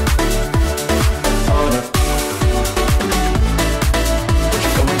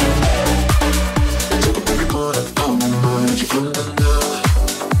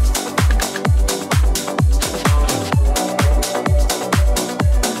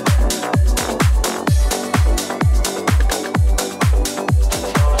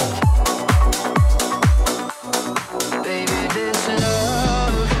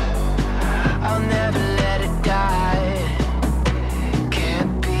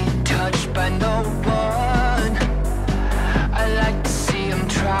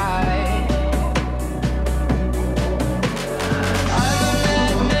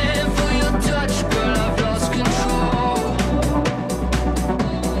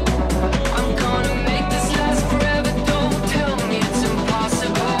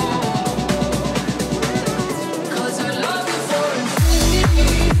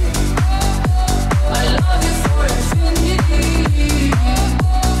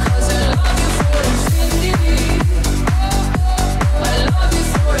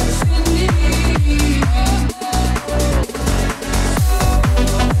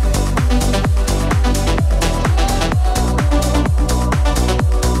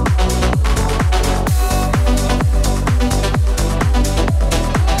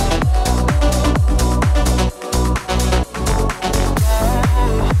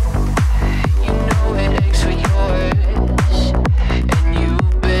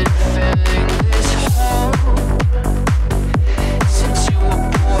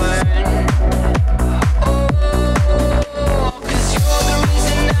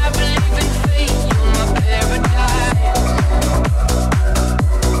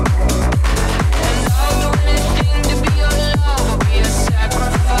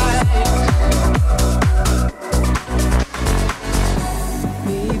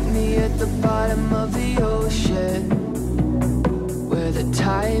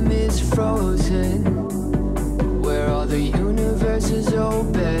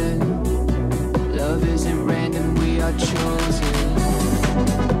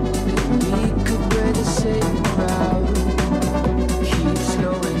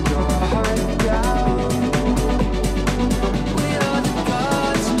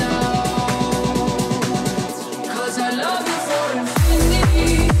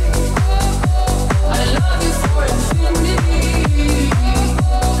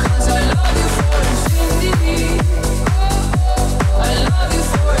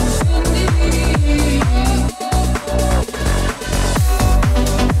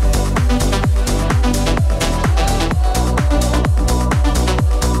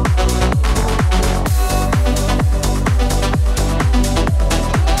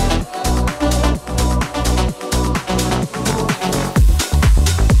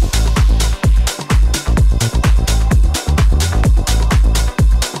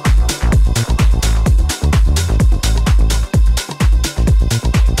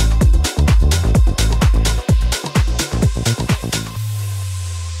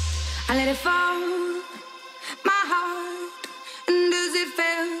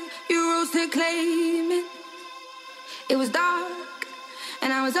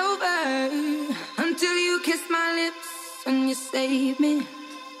 and I was over until you kissed my lips and you saved me.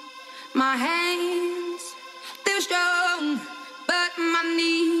 My hands, they were strong, but my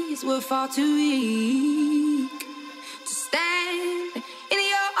knees were far too weak to stand in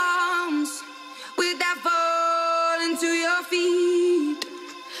your arms without falling to your feet.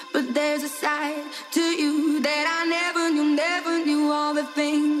 But there's a side to you that I never knew. All the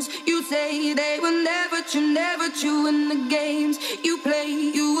things you say, they were never true. In the games you play,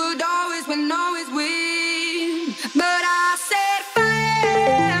 you would always win, always win. But I set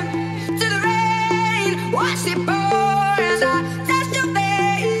fire to the rain, watched it pour as I touched your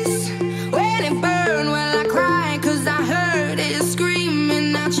face. When it burned, well I cried, 'cause I heard it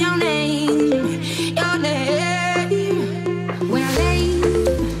screaming out your name, your name. When I lay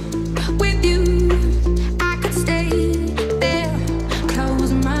with you, I could stay there,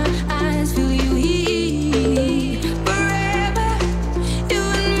 close my eyes, feel you here. Forever, you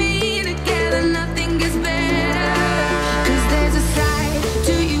and me together, nothing gets better. 'Cause there's a side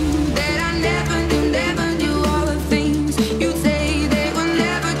to you that I never knew. All the things you say, they were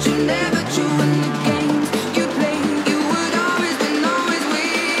never true. In the games you play, you would always win, always win.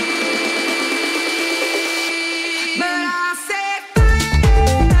 But I set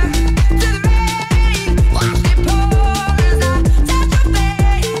fire to the rain, watched it pour as I touched your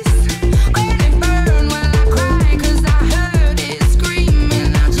face. When it burned, well I cried, 'cause I heard it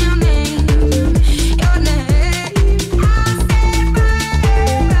screaming out your name, your name. I set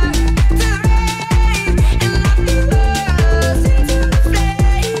fire to the rain and locked the world into the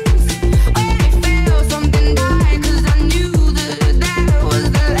flames. When it fell, something died, 'cause I knew that was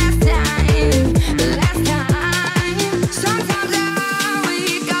the last time, the last time. Sometimes I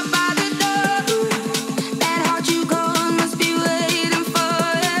wake up by the door, that heart you called must be waiting for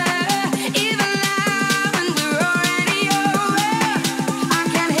you. Even now when we're already over, I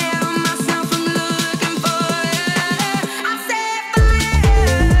can't help myself from looking for you. I set fire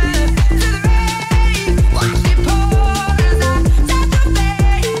to the rain, watched it pour as I touched your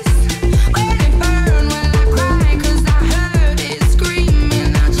face. When it burned, well I cried, 'cause I heard it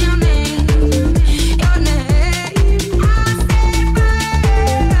screaming out your name, your name. I set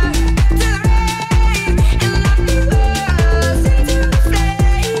fire to the rain and locked the world into the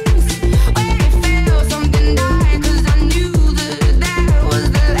flames. When it fell, something died, 'cause I knew that was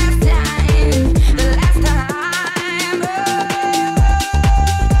the last time, the last time.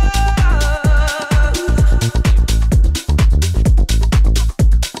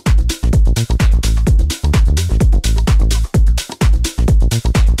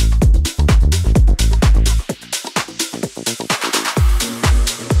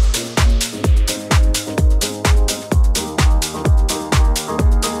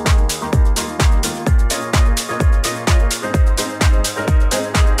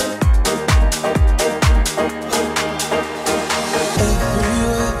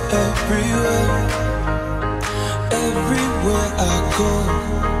 Everywhere I go,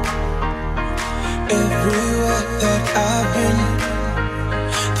 everywhere that I've been,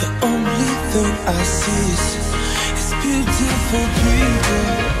 the only thing I see is beautiful people,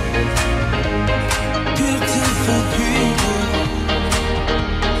 beautiful people,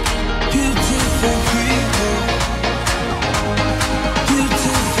 beautiful people,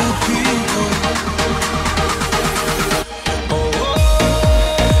 beautiful people.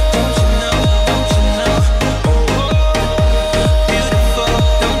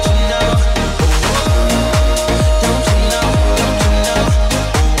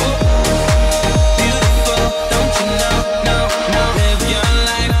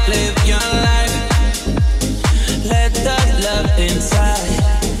 Live your life, let the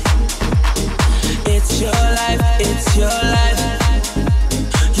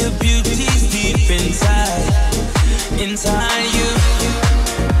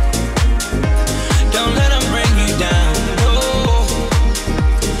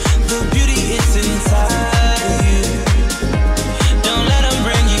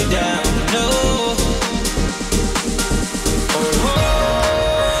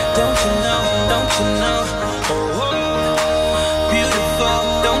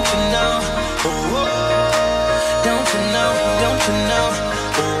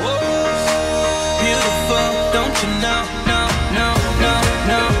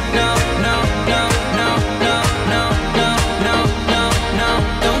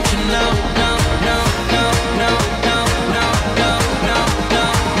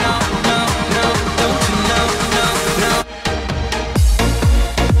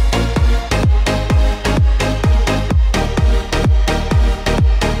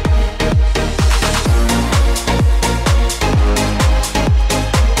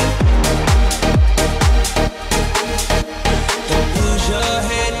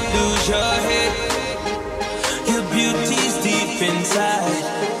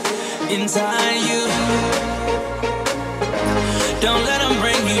them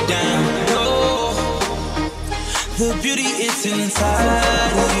bring you down. No, the beauty is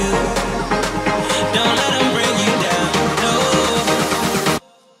inside of you. Don't let them bring you down. No.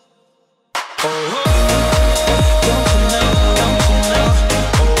 Oh, don't you know? Don't you know?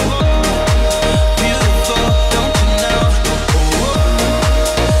 Oh, beautiful. Don't you know? Oh,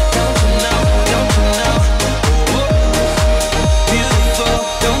 don't you know? Don't you know? Oh, beautiful.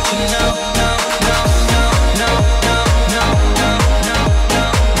 Don't you know? No, no, no, no, no, no, no, no, no,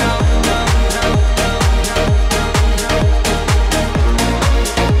 no, no, no,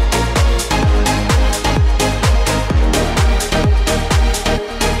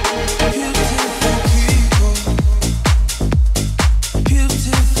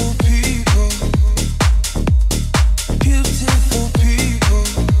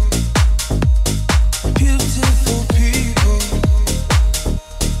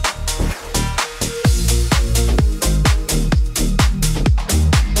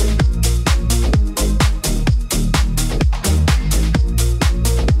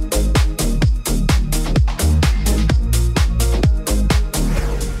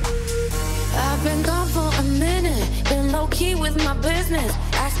 I've been gone for a minute, been low key with my business.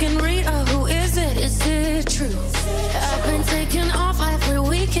 Asking Rita, who is it? Is it true? I've been taking off every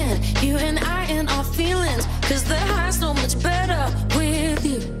weekend, you and I in our feelings, cause the high's so much better with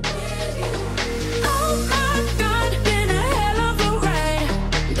you. Oh my God, been a hell of a ride,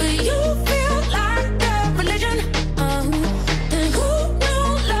 but you feel like a religion. And who knew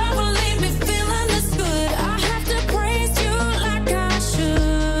love will leave me feeling this good? I have to praise you like I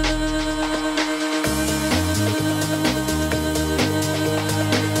should.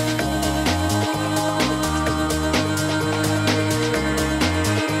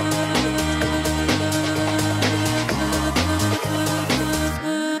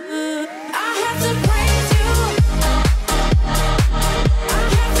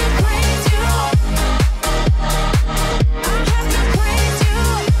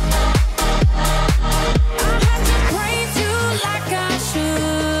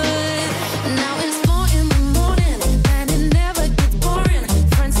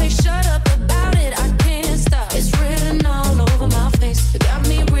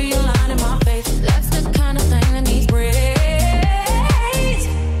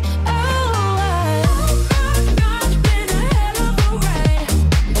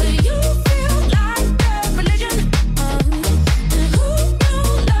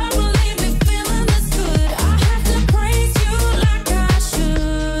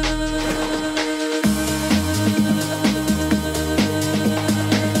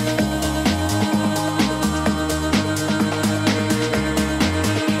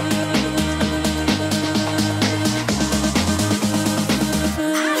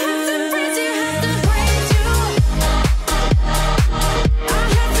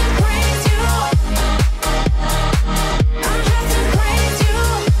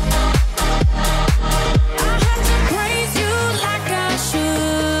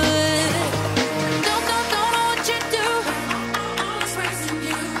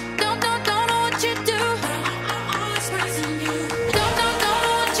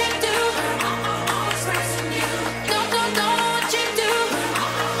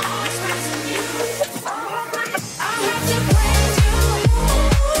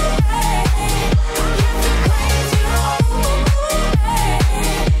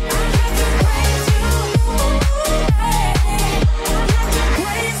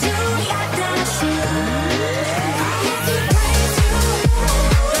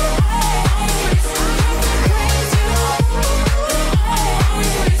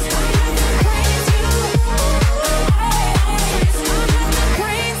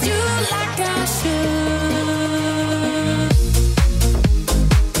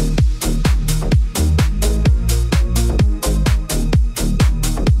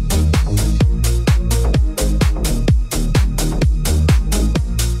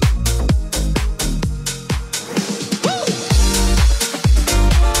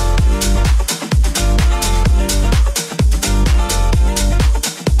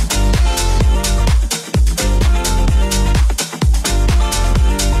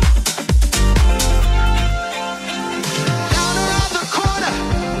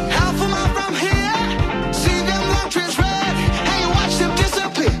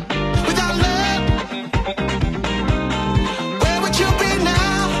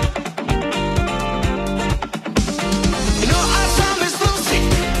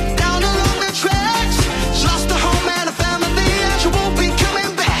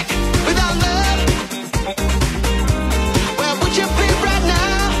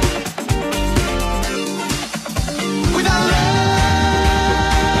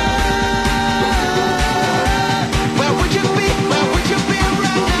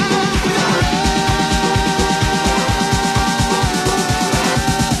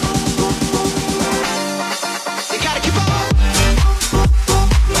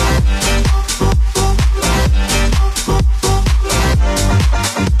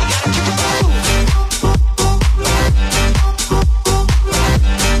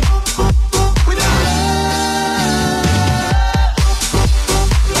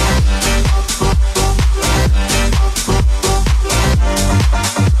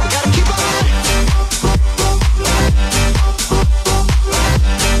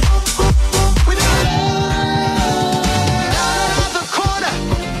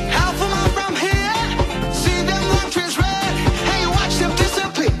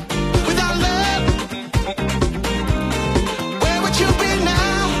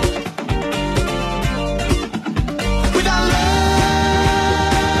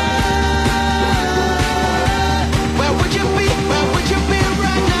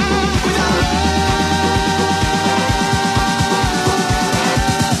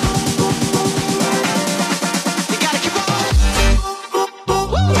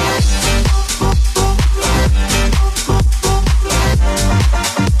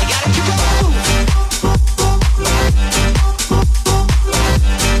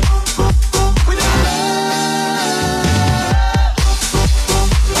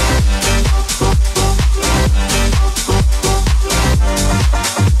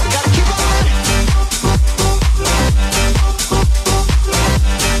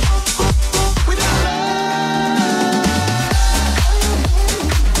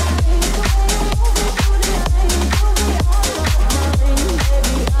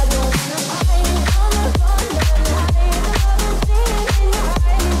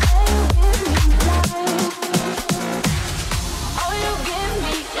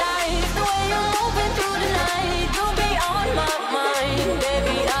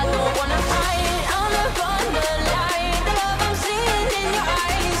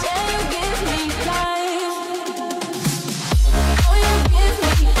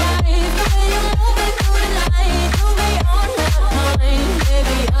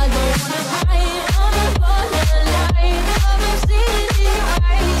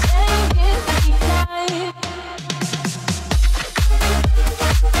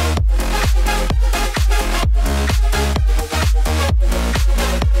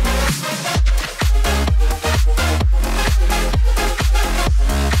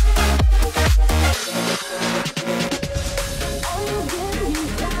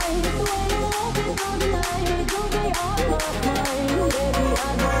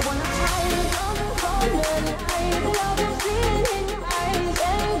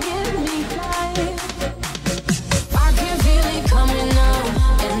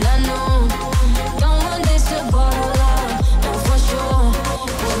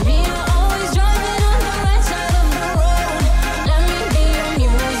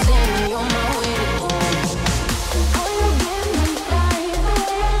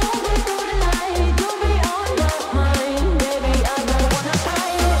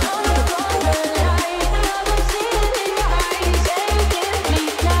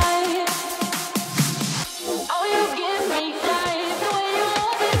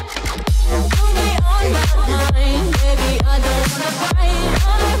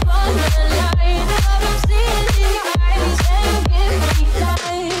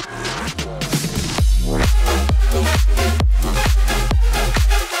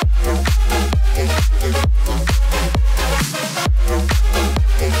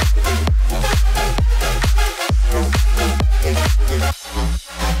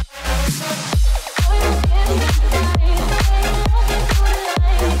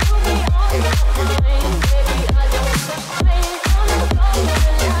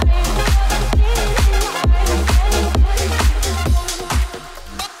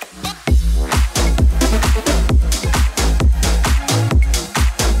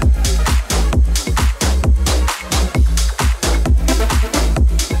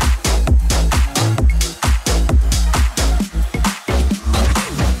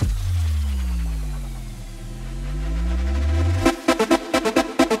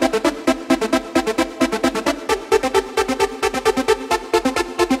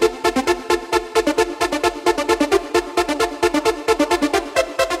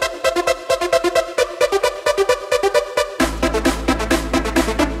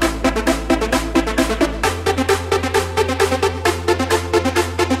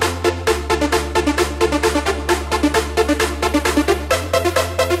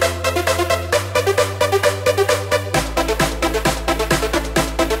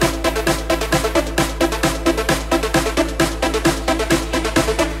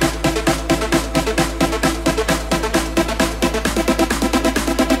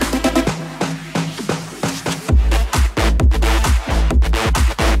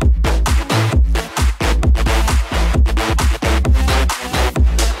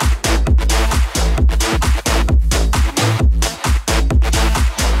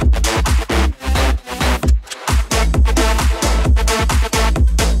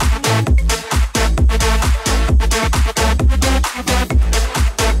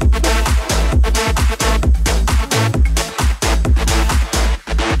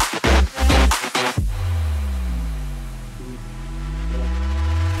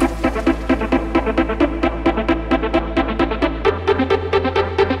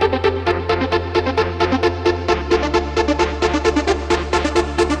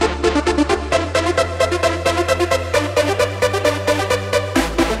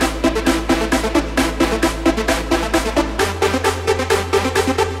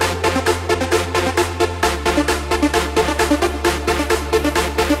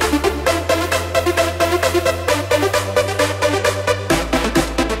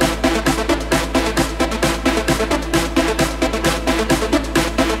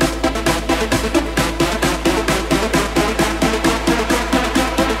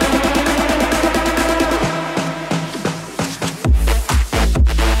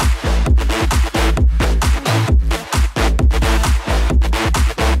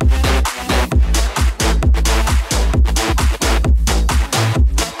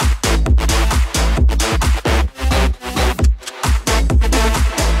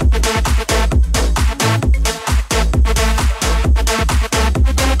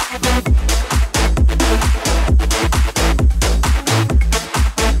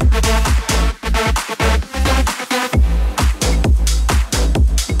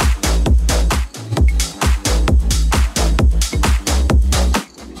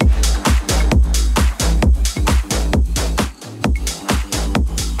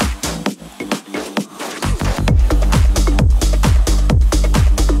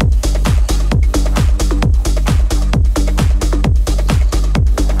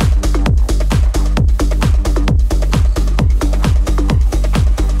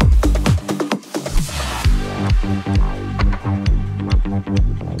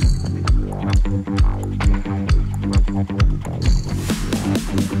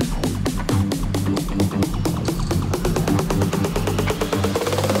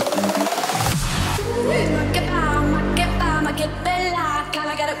 like,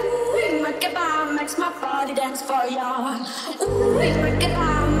 I got a ooh, make it bomb, makes my body dance for ya. Ooh, make it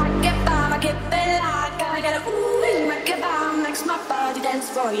bomb, make it bomb, I get it like, I got a ooh, make it bomb, makes my body dance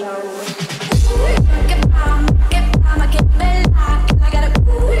for ya. Ooh, make it bomb, I get it like, I got a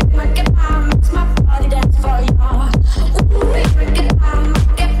ooh, make it bomb, makes my body dance for ya. Ooh, make it bomb,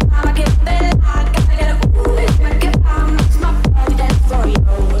 I get it like, I got a ooh, make it bomb, makes my body dance for ya.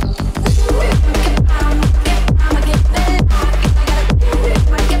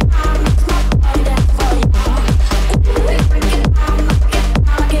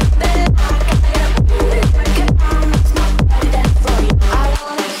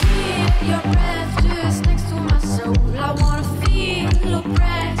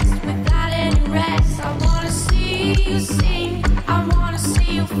 You see